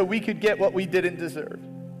deserve so we could get what we didn't deserve.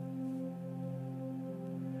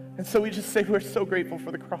 And so we just say we're so grateful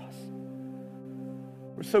for the cross.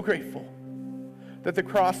 We're so grateful that the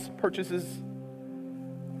cross purchases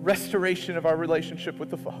restoration of our relationship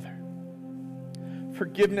with the Father,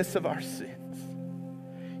 forgiveness of our sins,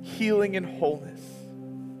 healing and wholeness,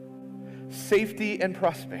 safety and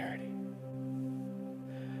prosperity.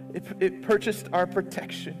 It purchased our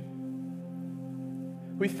protection.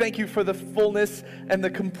 We thank you for the fullness and the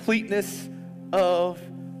completeness of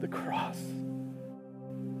the cross.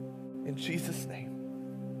 In Jesus' name.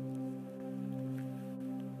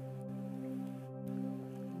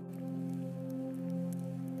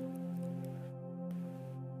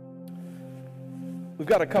 We've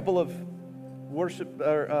got a couple of worship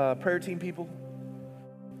or prayer team people.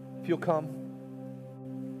 If you'll come,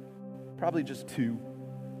 probably just two,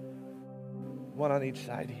 one on each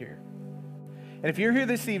side here. And if you're here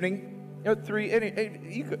this evening, three,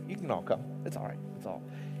 you can all come. It's all right. It's all.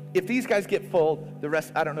 If these guys get full, the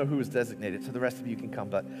rest, I don't know who is designated, so the rest of you can come,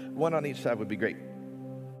 but one on each side would be great.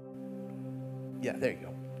 Yeah, there you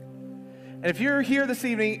go. And if you're here this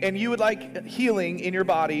evening and you would like healing in your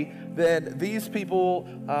body, then these people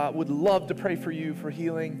would love to pray for you for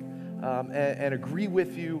healing and agree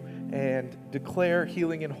with you and declare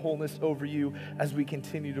healing and wholeness over you as we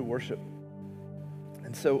continue to worship.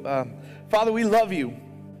 And so, Father, we love you.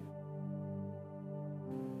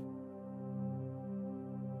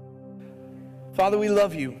 Father, we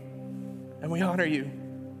love you and we honor you.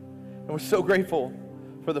 And we're so grateful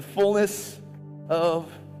for the fullness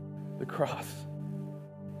of the cross.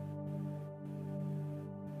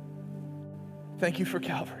 Thank you for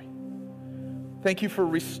Calvary. Thank you for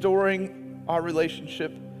restoring our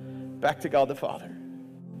relationship back to God the Father.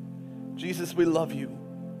 Jesus, we love you.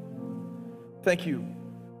 Thank you.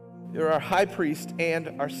 You're our high priest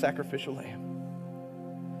and our sacrificial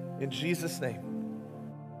lamb. In Jesus' name,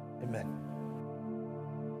 amen.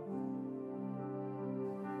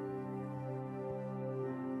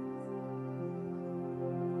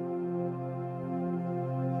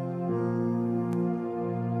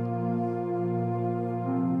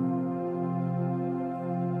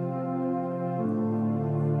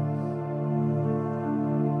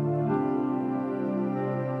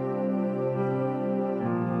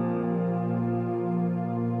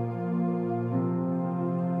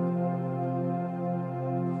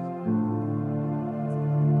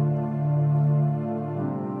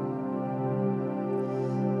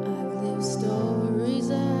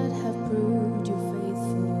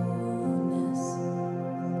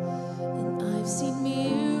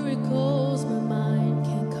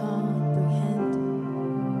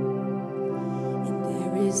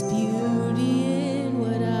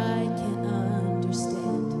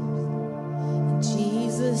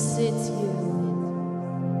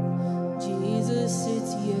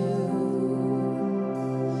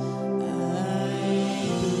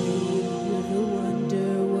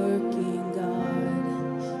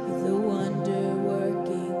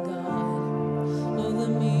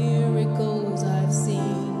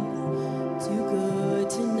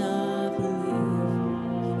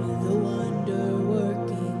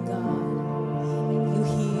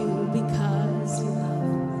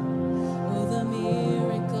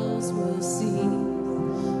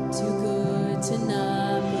 To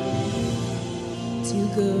not believe.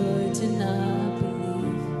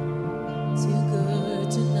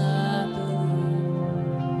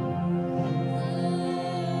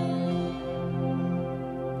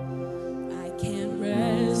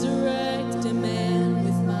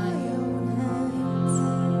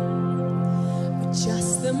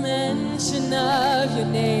 mention of your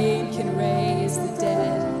name can raise the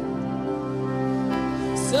dead.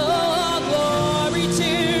 So all glory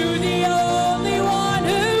to the only one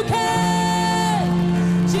who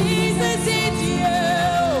can. Jesus, it's you.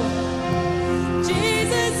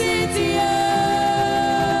 Jesus, it's you.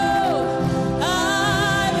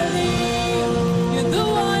 I believe you're the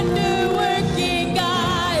wonder-working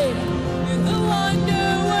God. You're the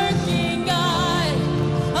wonder-working God.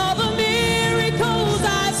 All the miracles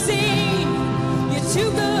I've seen, you're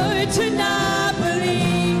too good to not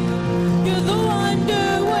believe. You're the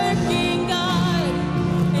wonder-working God,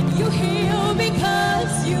 and you heal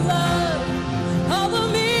because you love. All the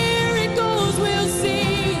miracles we'll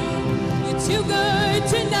see, you're too good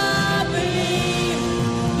to not believe.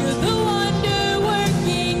 You're the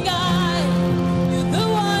wonder-working God. You're the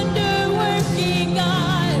wonder-working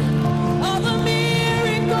God. All the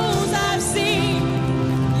miracles I've seen,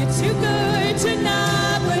 you're too good to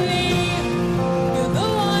not believe. You're the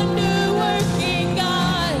wonder-working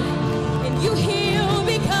God, and you heal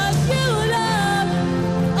because you love.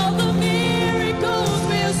 All the miracles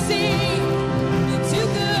we'll see, you're too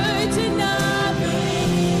good to not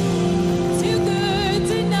believe. Too good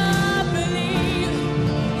to not believe.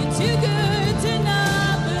 You're too good to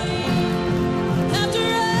not believe. After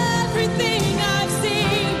everything I've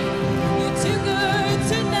seen, you're too good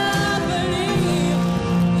to not believe.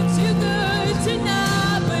 You're too good to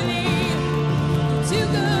not believe. You're too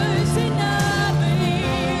good to not believe.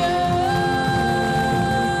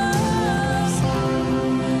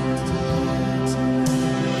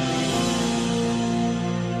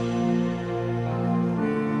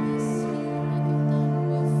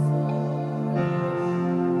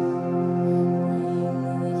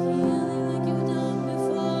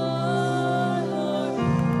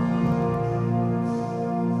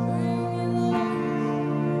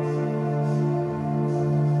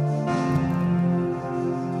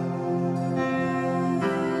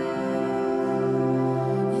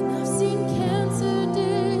 And I've seen cancer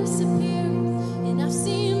disappear, and I've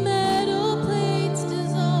seen metal plates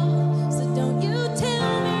dissolve. So don't you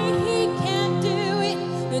tell me he can't do it,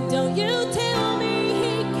 and don't you tell me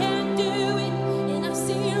he can't do it. And I've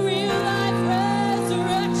seen real life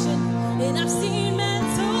resurrection, and I've seen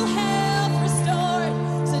mental health restored.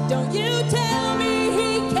 So don't you tell me he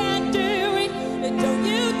can't do it, and don't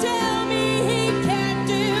you tell me he can't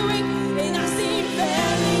do it. And I've seen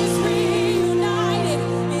families reunited,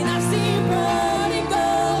 and I've seen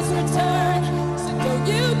prodigals return. So don't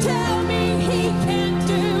you tell me he can't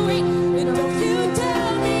do it, and don't you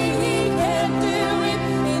tell me he can't do it.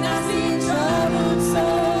 And I've seen troubled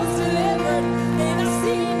souls delivered, and I've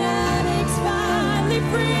seen addicts finally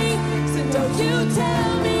free. So don't you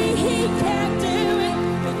tell me he can't do it,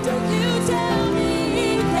 and don't you tell me he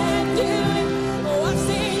can't do it. Oh, I've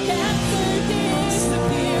seen cancer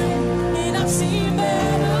disappear, and I've seen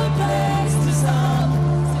metal plates dissolve.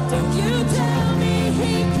 So don't you tell me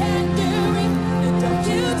he can't do it, and don't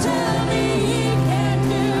you tell me he can't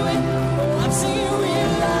do it. Oh, I've seen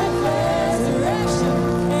real life resurrection,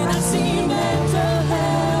 and I've seen mental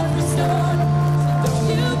health restored. So don't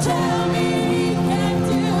you tell me he can't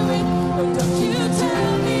do it, or don't you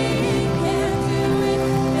tell me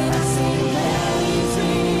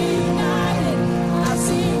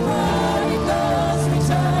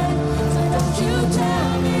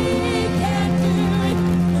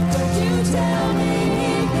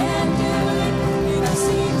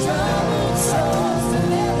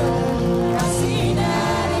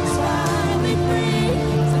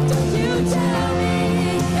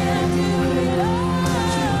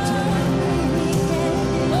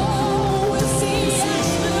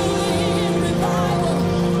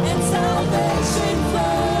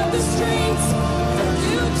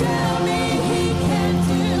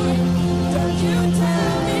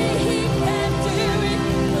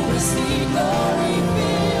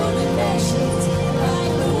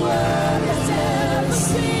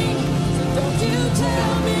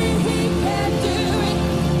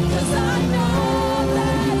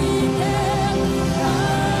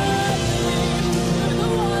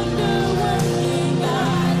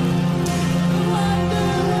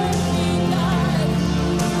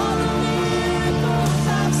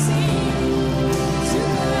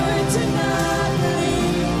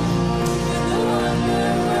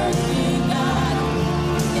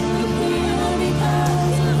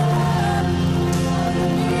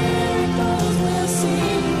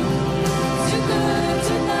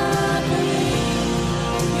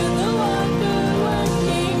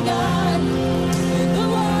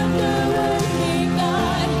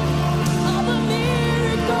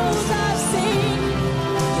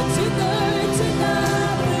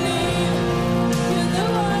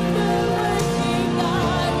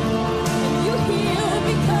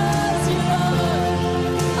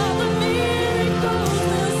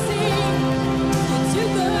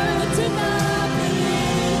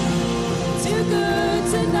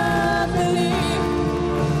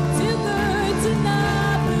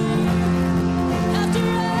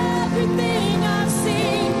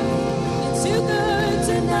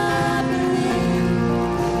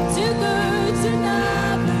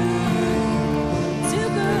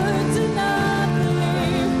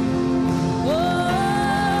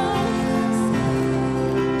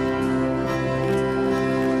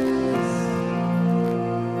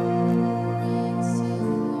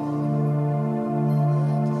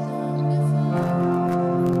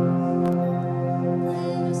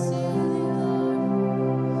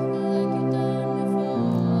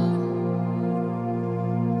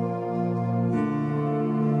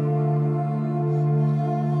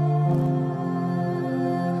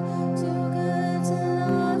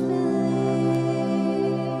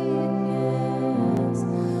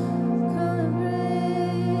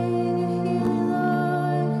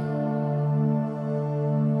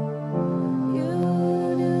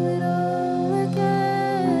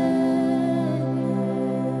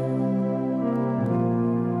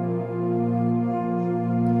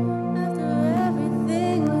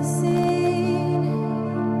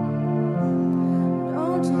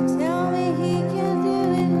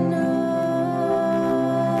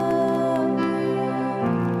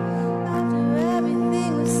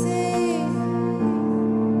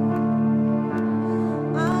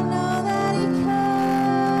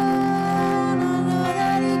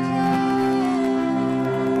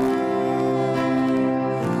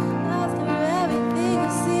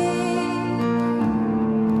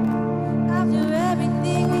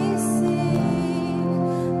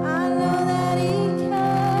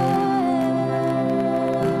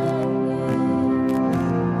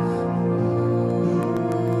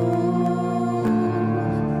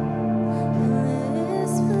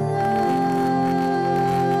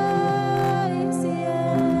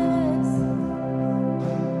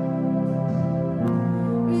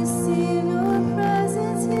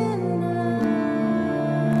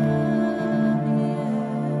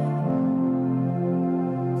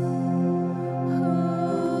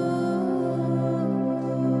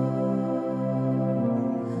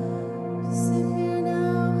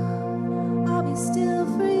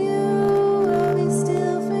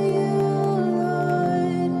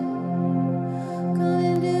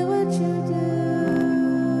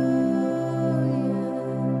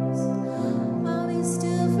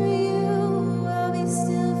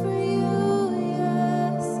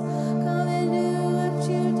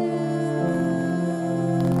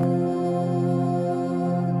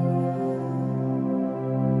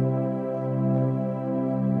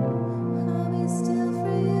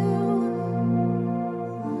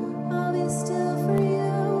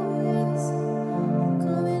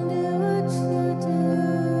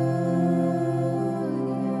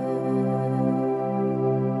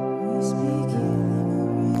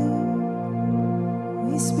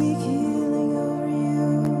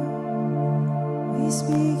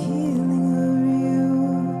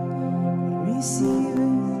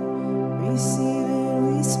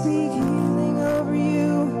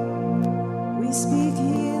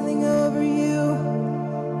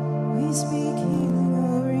We speak healing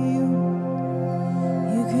over you.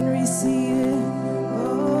 You can receive it.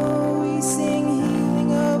 Oh, we sing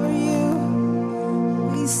healing over you.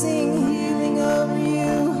 We sing healing over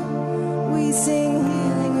you. We sing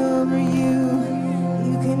healing over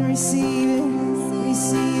you. You can receive it.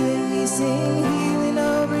 Receive it. We sing healing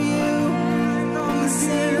over you. We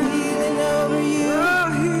sing healing over you.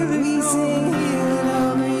 We sing healing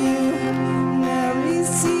over you. Now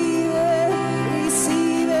receive it.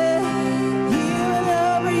 Receive it. Healing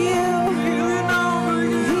over you. Healing over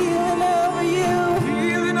you. Healing over you.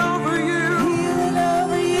 Healing over you. Healing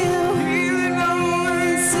over you. Healing over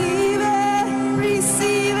you. Receive it.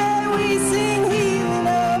 Receive it. We sing healing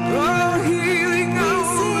over you. Oh, healing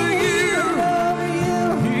over you.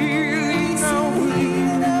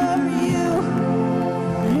 Healing over you.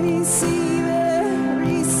 Receive it,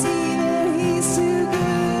 receive it. He's too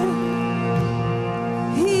good.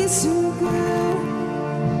 He's too good.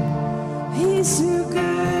 He's too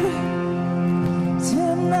good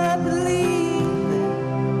to not believe it.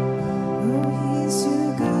 Oh, he's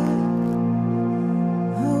too good.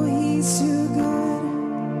 Oh, he's too good.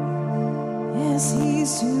 Yes,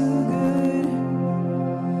 he's too good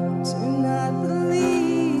to not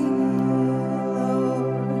believe it,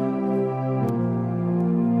 Lord.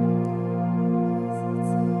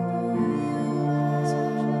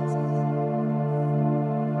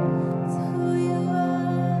 It's who you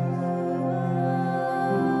are.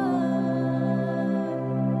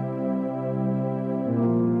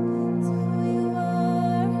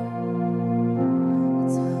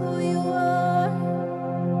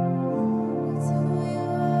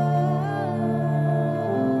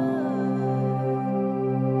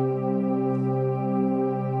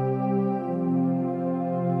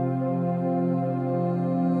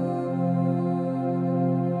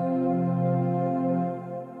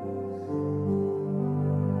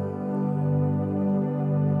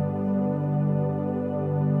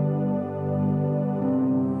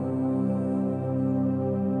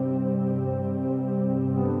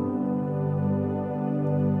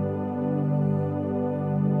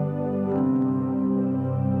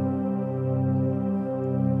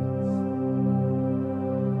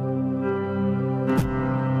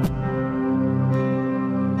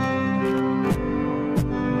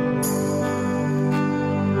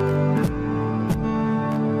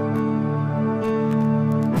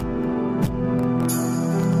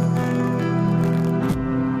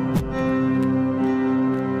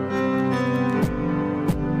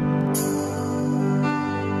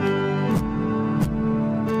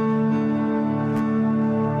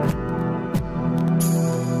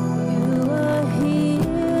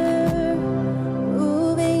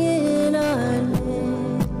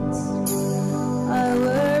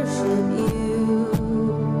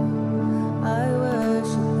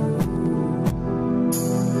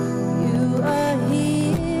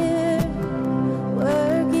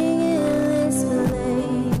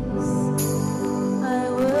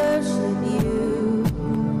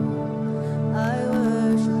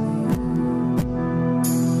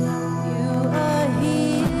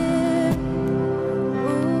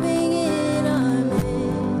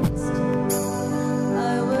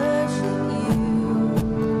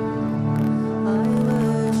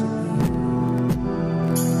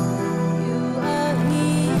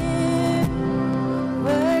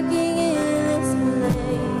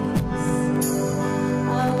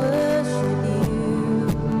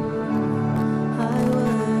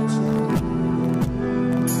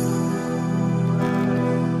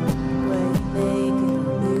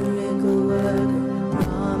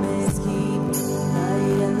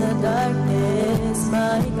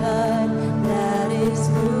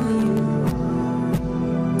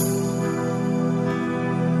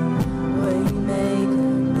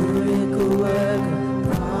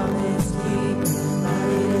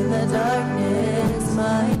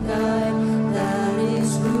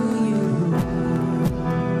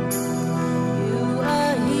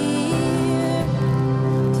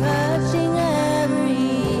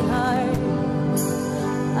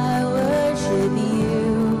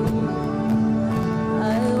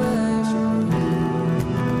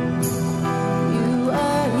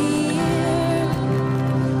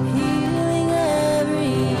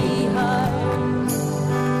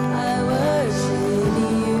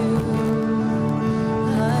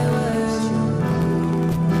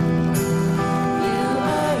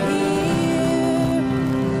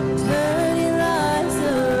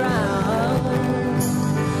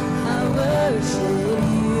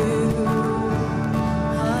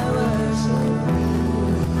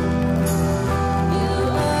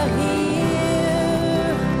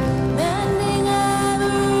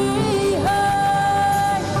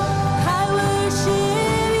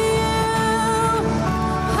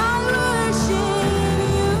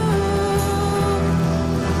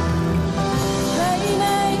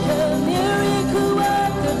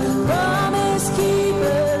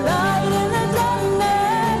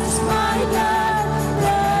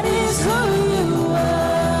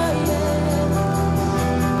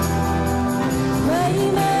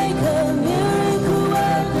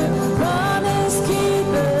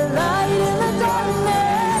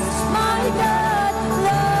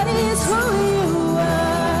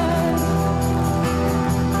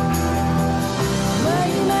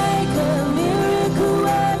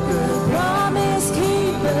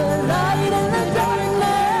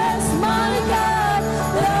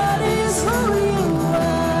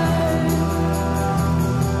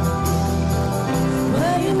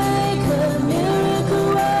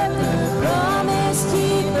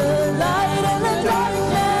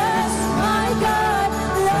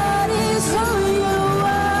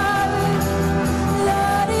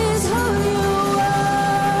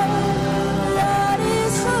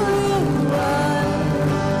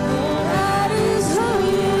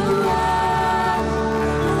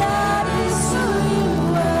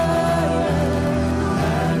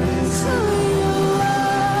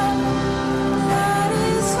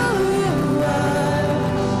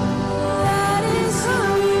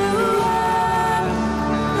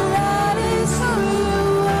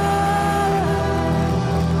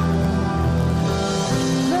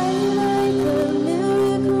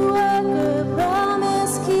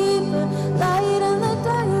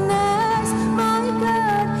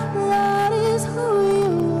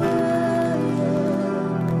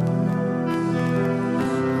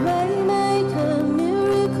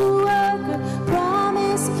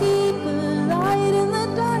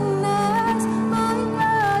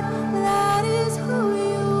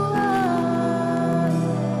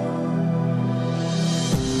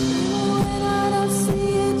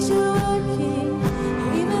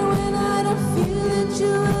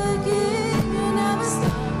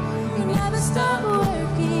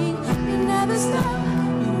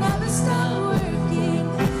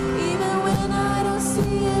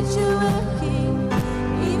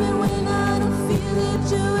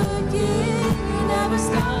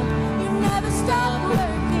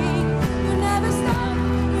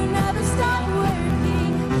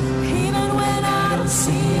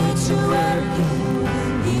 see it, you're working.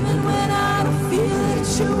 Even when I don't feel it,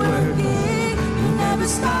 you're working. You never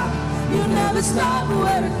stop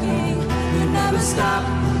working. You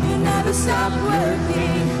never stop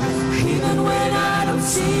working. Even when I don't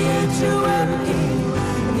see it, you're working.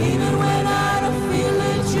 Even when I don't feel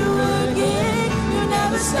it, you're working. You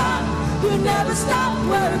never stop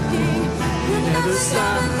working. You never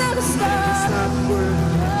stop working.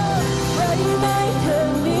 But you make a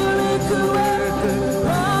miracle worker,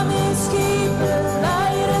 promise keeper,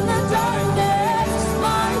 light in the darkness.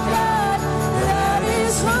 My God, that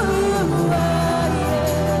is who you are.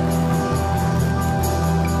 Yeah.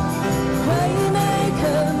 But you make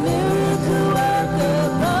a miracle worker,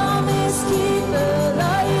 promise keeper,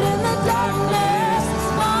 light in the darkness.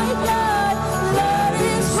 My God, that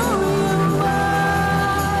is who you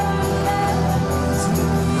are. It's who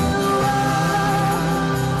you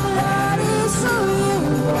are.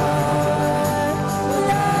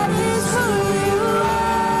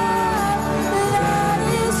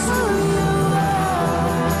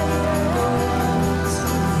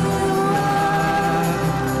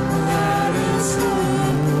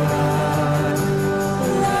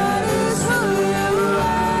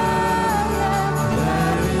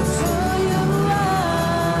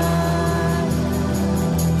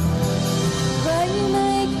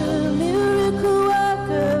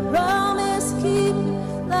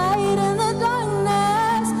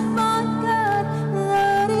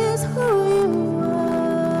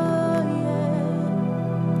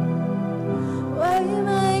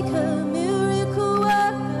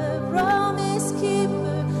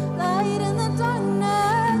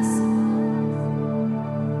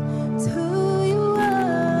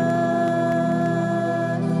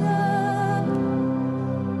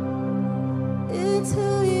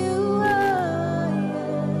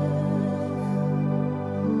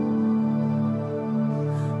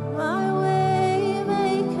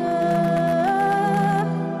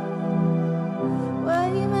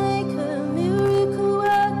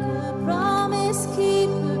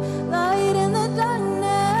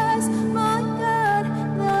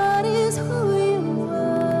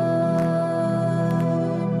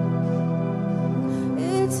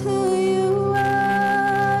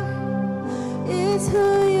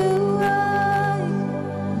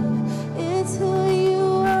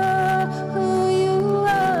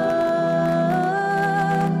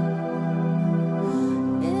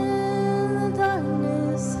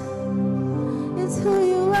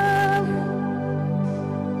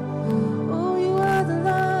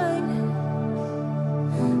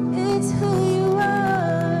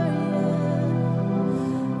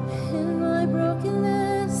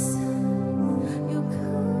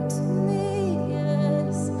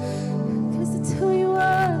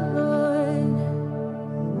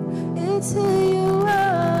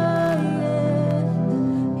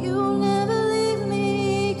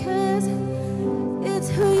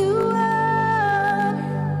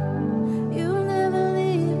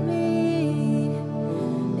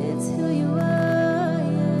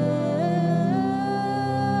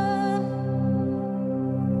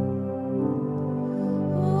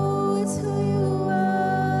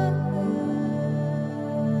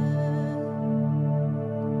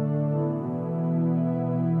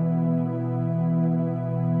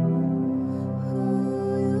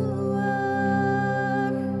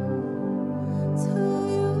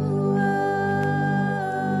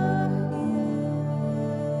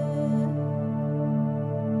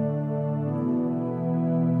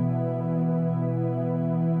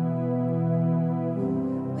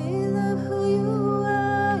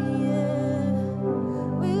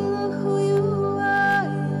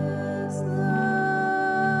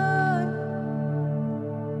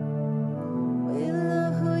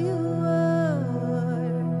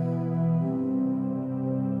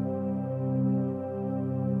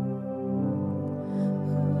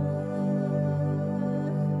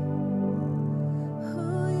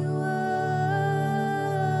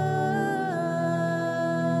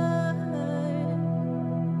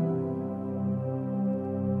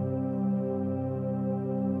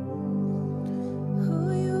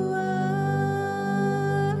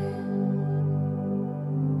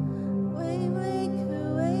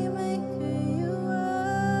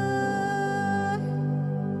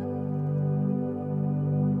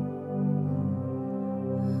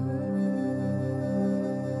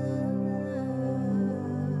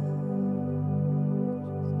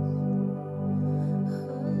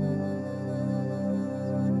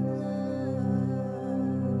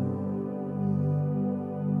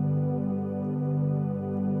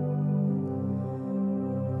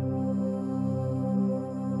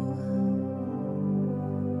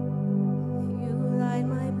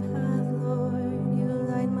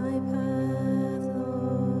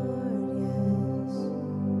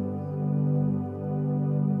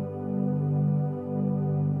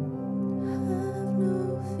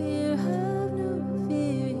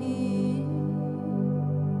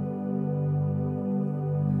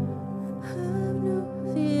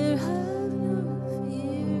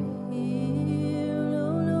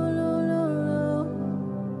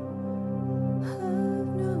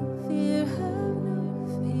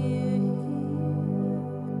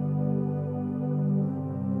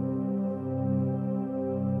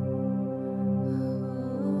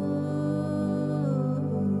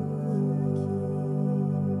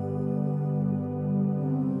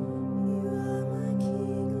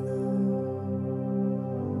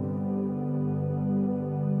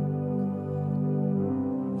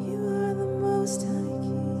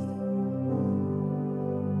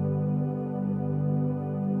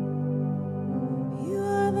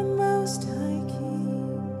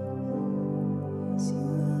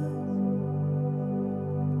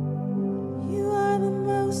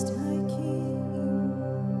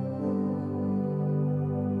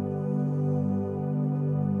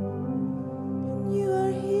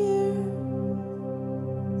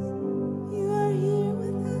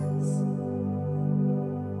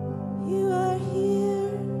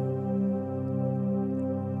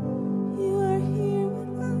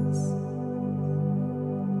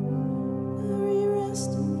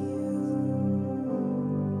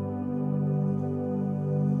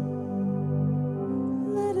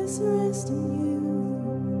 rest in you.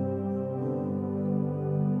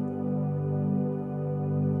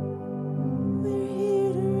 We're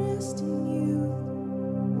here to rest in you.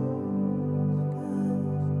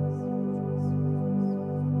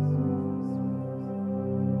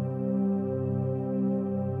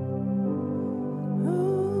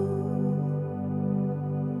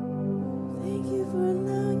 Thank you for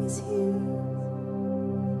allowing us here.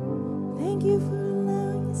 Thank you for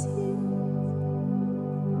allowing us here.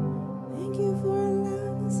 Thank you for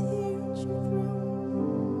allowing us here at your throne.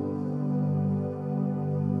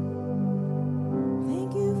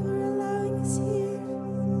 Thank you for allowing us here.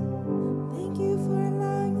 Thank you for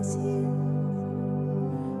allowing us here.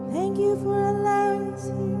 Thank you for allowing us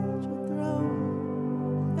here at your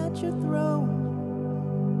throne. At your throne.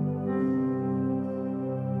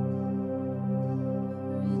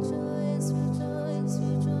 Rejoice, rejoice,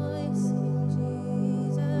 rejoice in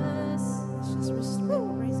Jesus. Let's just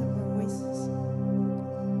raise up our voices.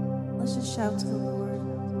 Let's just shout to the Lord.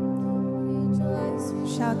 Rejoice,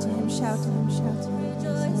 Shout to him, shout to him, shout to him.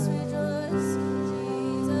 rejoice, rejoice in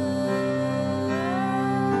Jesus.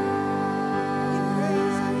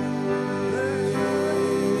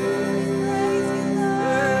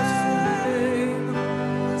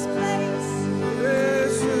 This place.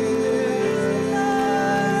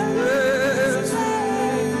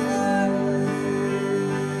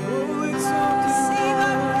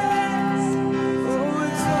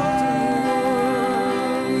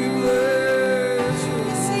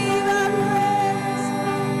 Receive our praise. Receive our praise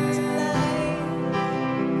tonight.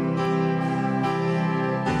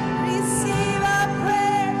 Receive our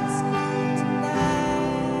praise tonight.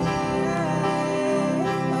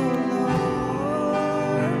 Oh Lord.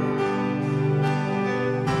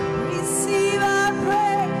 Receive our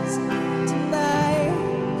praise tonight.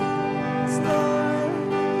 Yes, Lord.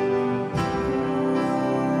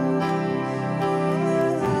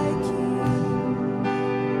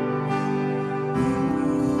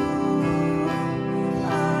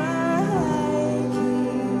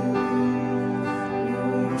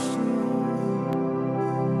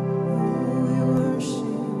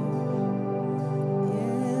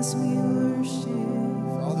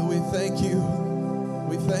 Father, we thank you.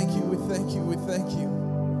 We thank you. We thank you. We thank you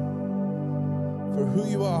for who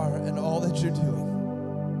you are and all that you're doing.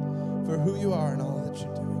 For who you are and all that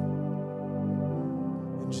you're doing.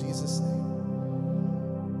 In Jesus'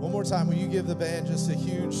 name. One more time, will you give the band just a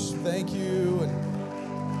huge thank you? And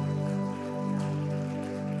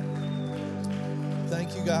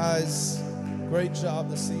thank you guys. Great job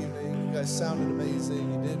this evening. You guys sounded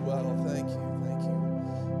amazing. You did well. Thank you. Thank you.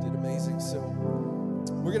 Did amazing. So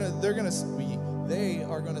they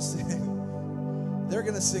are gonna sing. They're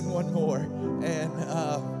gonna sing one more,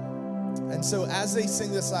 and so as they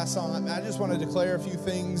sing this last song, I just want to declare a few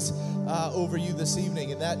things over you this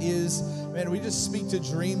evening, and that is, man, we just speak to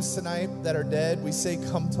dreams tonight that are dead. We say,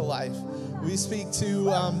 come to life. We speak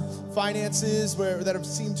to finances that have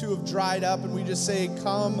seemed to have dried up, and we just say,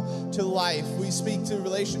 come to life. We speak to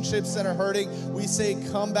relationships that are hurting. We say,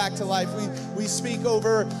 come back to life. We speak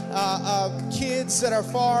over kids that are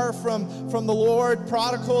far from the Lord,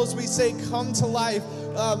 prodigals. We say, come to life.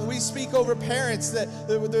 We speak over parents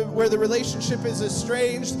where the relationship is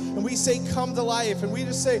estranged, and we say, come to life. And we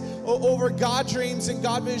just say over God dreams and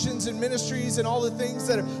God visions and ministries and all the things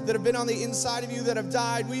that have been on the inside of you that have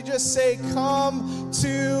died. We just say, come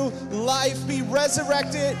to life. Be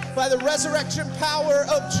resurrected by the resurrection power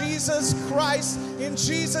of Jesus Christ. In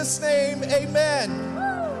Jesus' name, amen.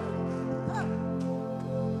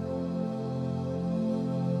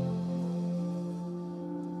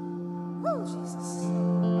 Oh, Jesus.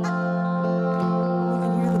 We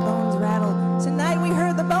can hear the bones rattle. Tonight we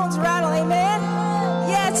heard the bones rattle. Amen.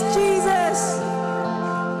 Yes, Jesus.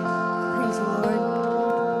 Praise the Lord.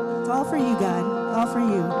 It's all for you, God. All for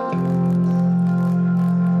you.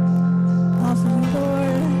 All for you,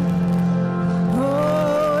 Lord.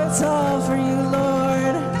 Oh, it's all for you,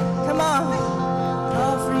 Lord. Come on.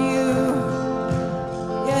 All for you.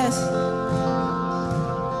 Yes.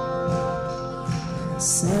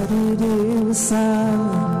 Saturday was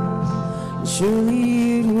silent,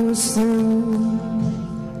 surely it was through.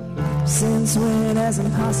 Since when has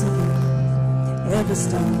impossible ever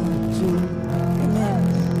stopped you? Amen.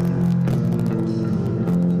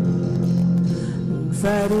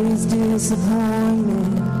 Friday's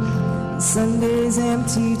disappointment, Sunday's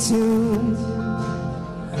empty too.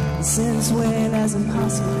 Since when has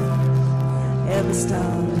impossible ever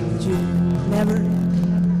stopped you? Never.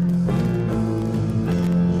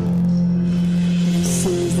 This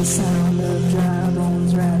is the sound of dry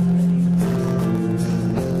bones rattling.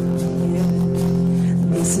 Yeah.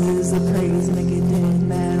 This This is the praise make a dead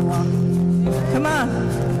man walk. Come on.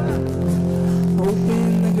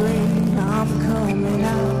 Open the grave, I'm coming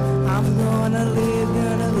out. I'm gonna live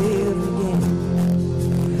again.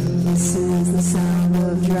 This is the sound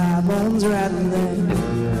of dry bones rattling.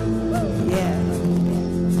 Yeah.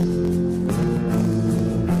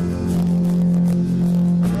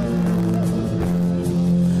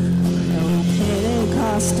 No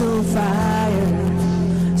Pentecostal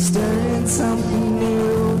fire, stirring something new.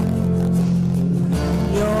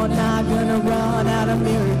 You're not gonna run out of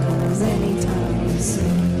miracles anytime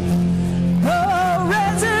soon. Oh,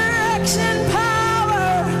 resurrection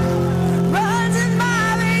power runs in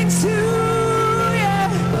my veins too. Yeah,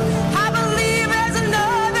 I believe there's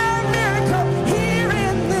another miracle here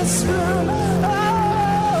in this room.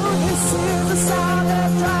 Oh, this is the sound of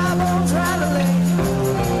dry bones rattling.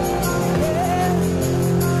 Yeah,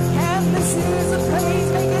 and this is the praise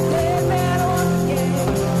make a dead man walk again.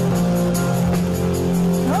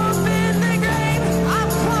 Open the grave, I'm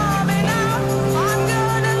coming out. I'm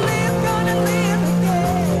gonna live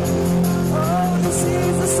again. Oh, this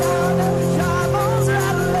is the sound of dry bones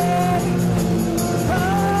rattling. Oh,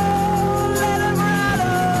 let 'em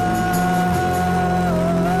rattle.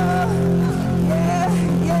 Yeah,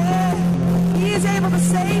 yeah. He is able to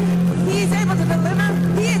save. He is able to deliver.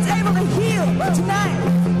 He is able to heal tonight.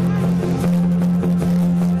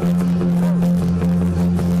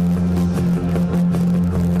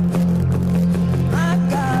 My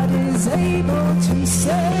God is able to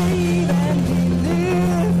save and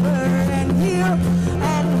deliver and heal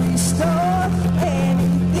and restore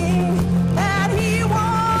anything that He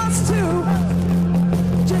wants to.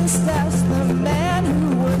 Just as the man who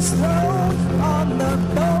was thrown on the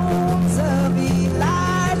bones of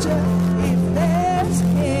Elijah, if there's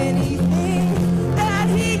anything that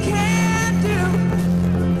He can do,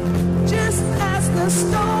 just as the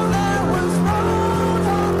stone that was rolled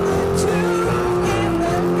on the tomb in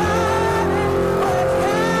the garden, what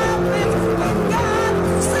happens when God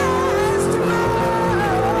says to us?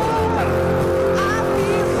 I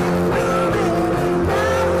feel Him moving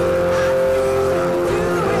now. I feel Him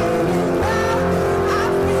doing it now. I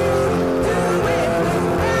feel Him doing it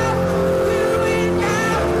now.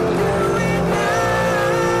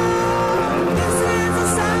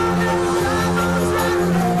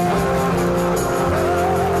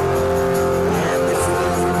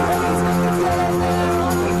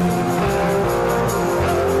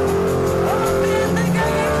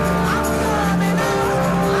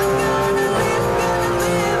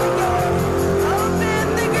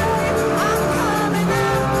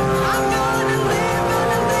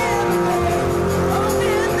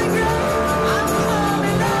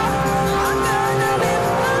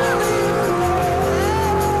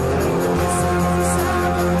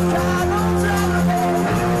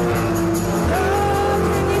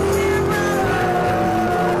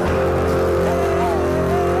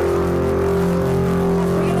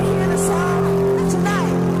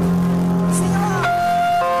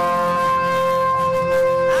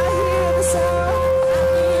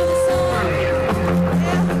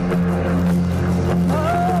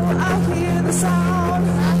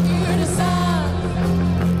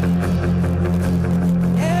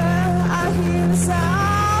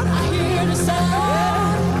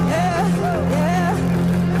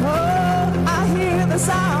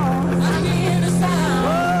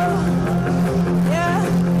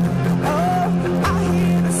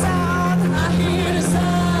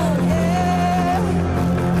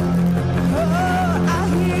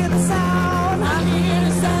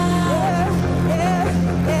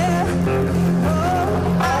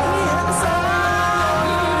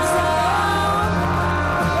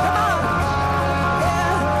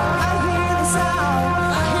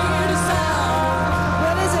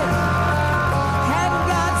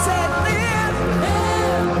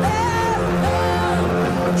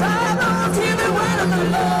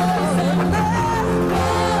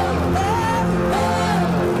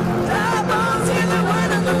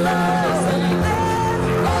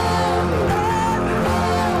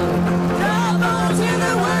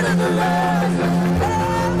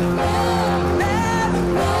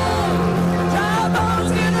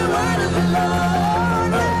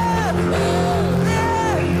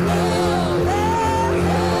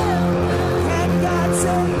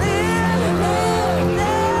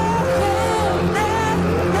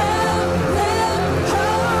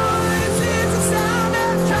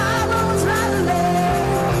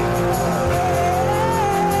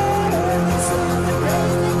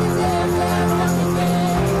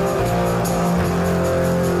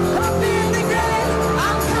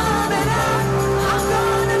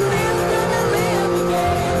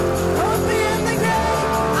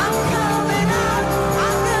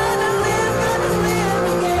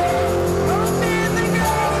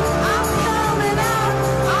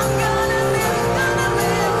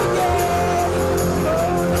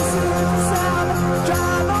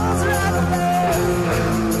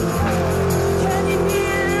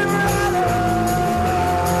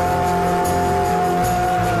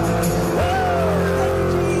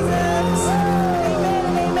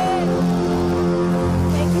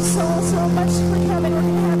 much for coming. We're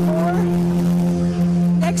going to have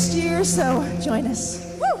more next year, so join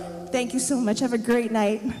us. Woo! Thank you so much. Have a great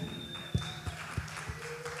night.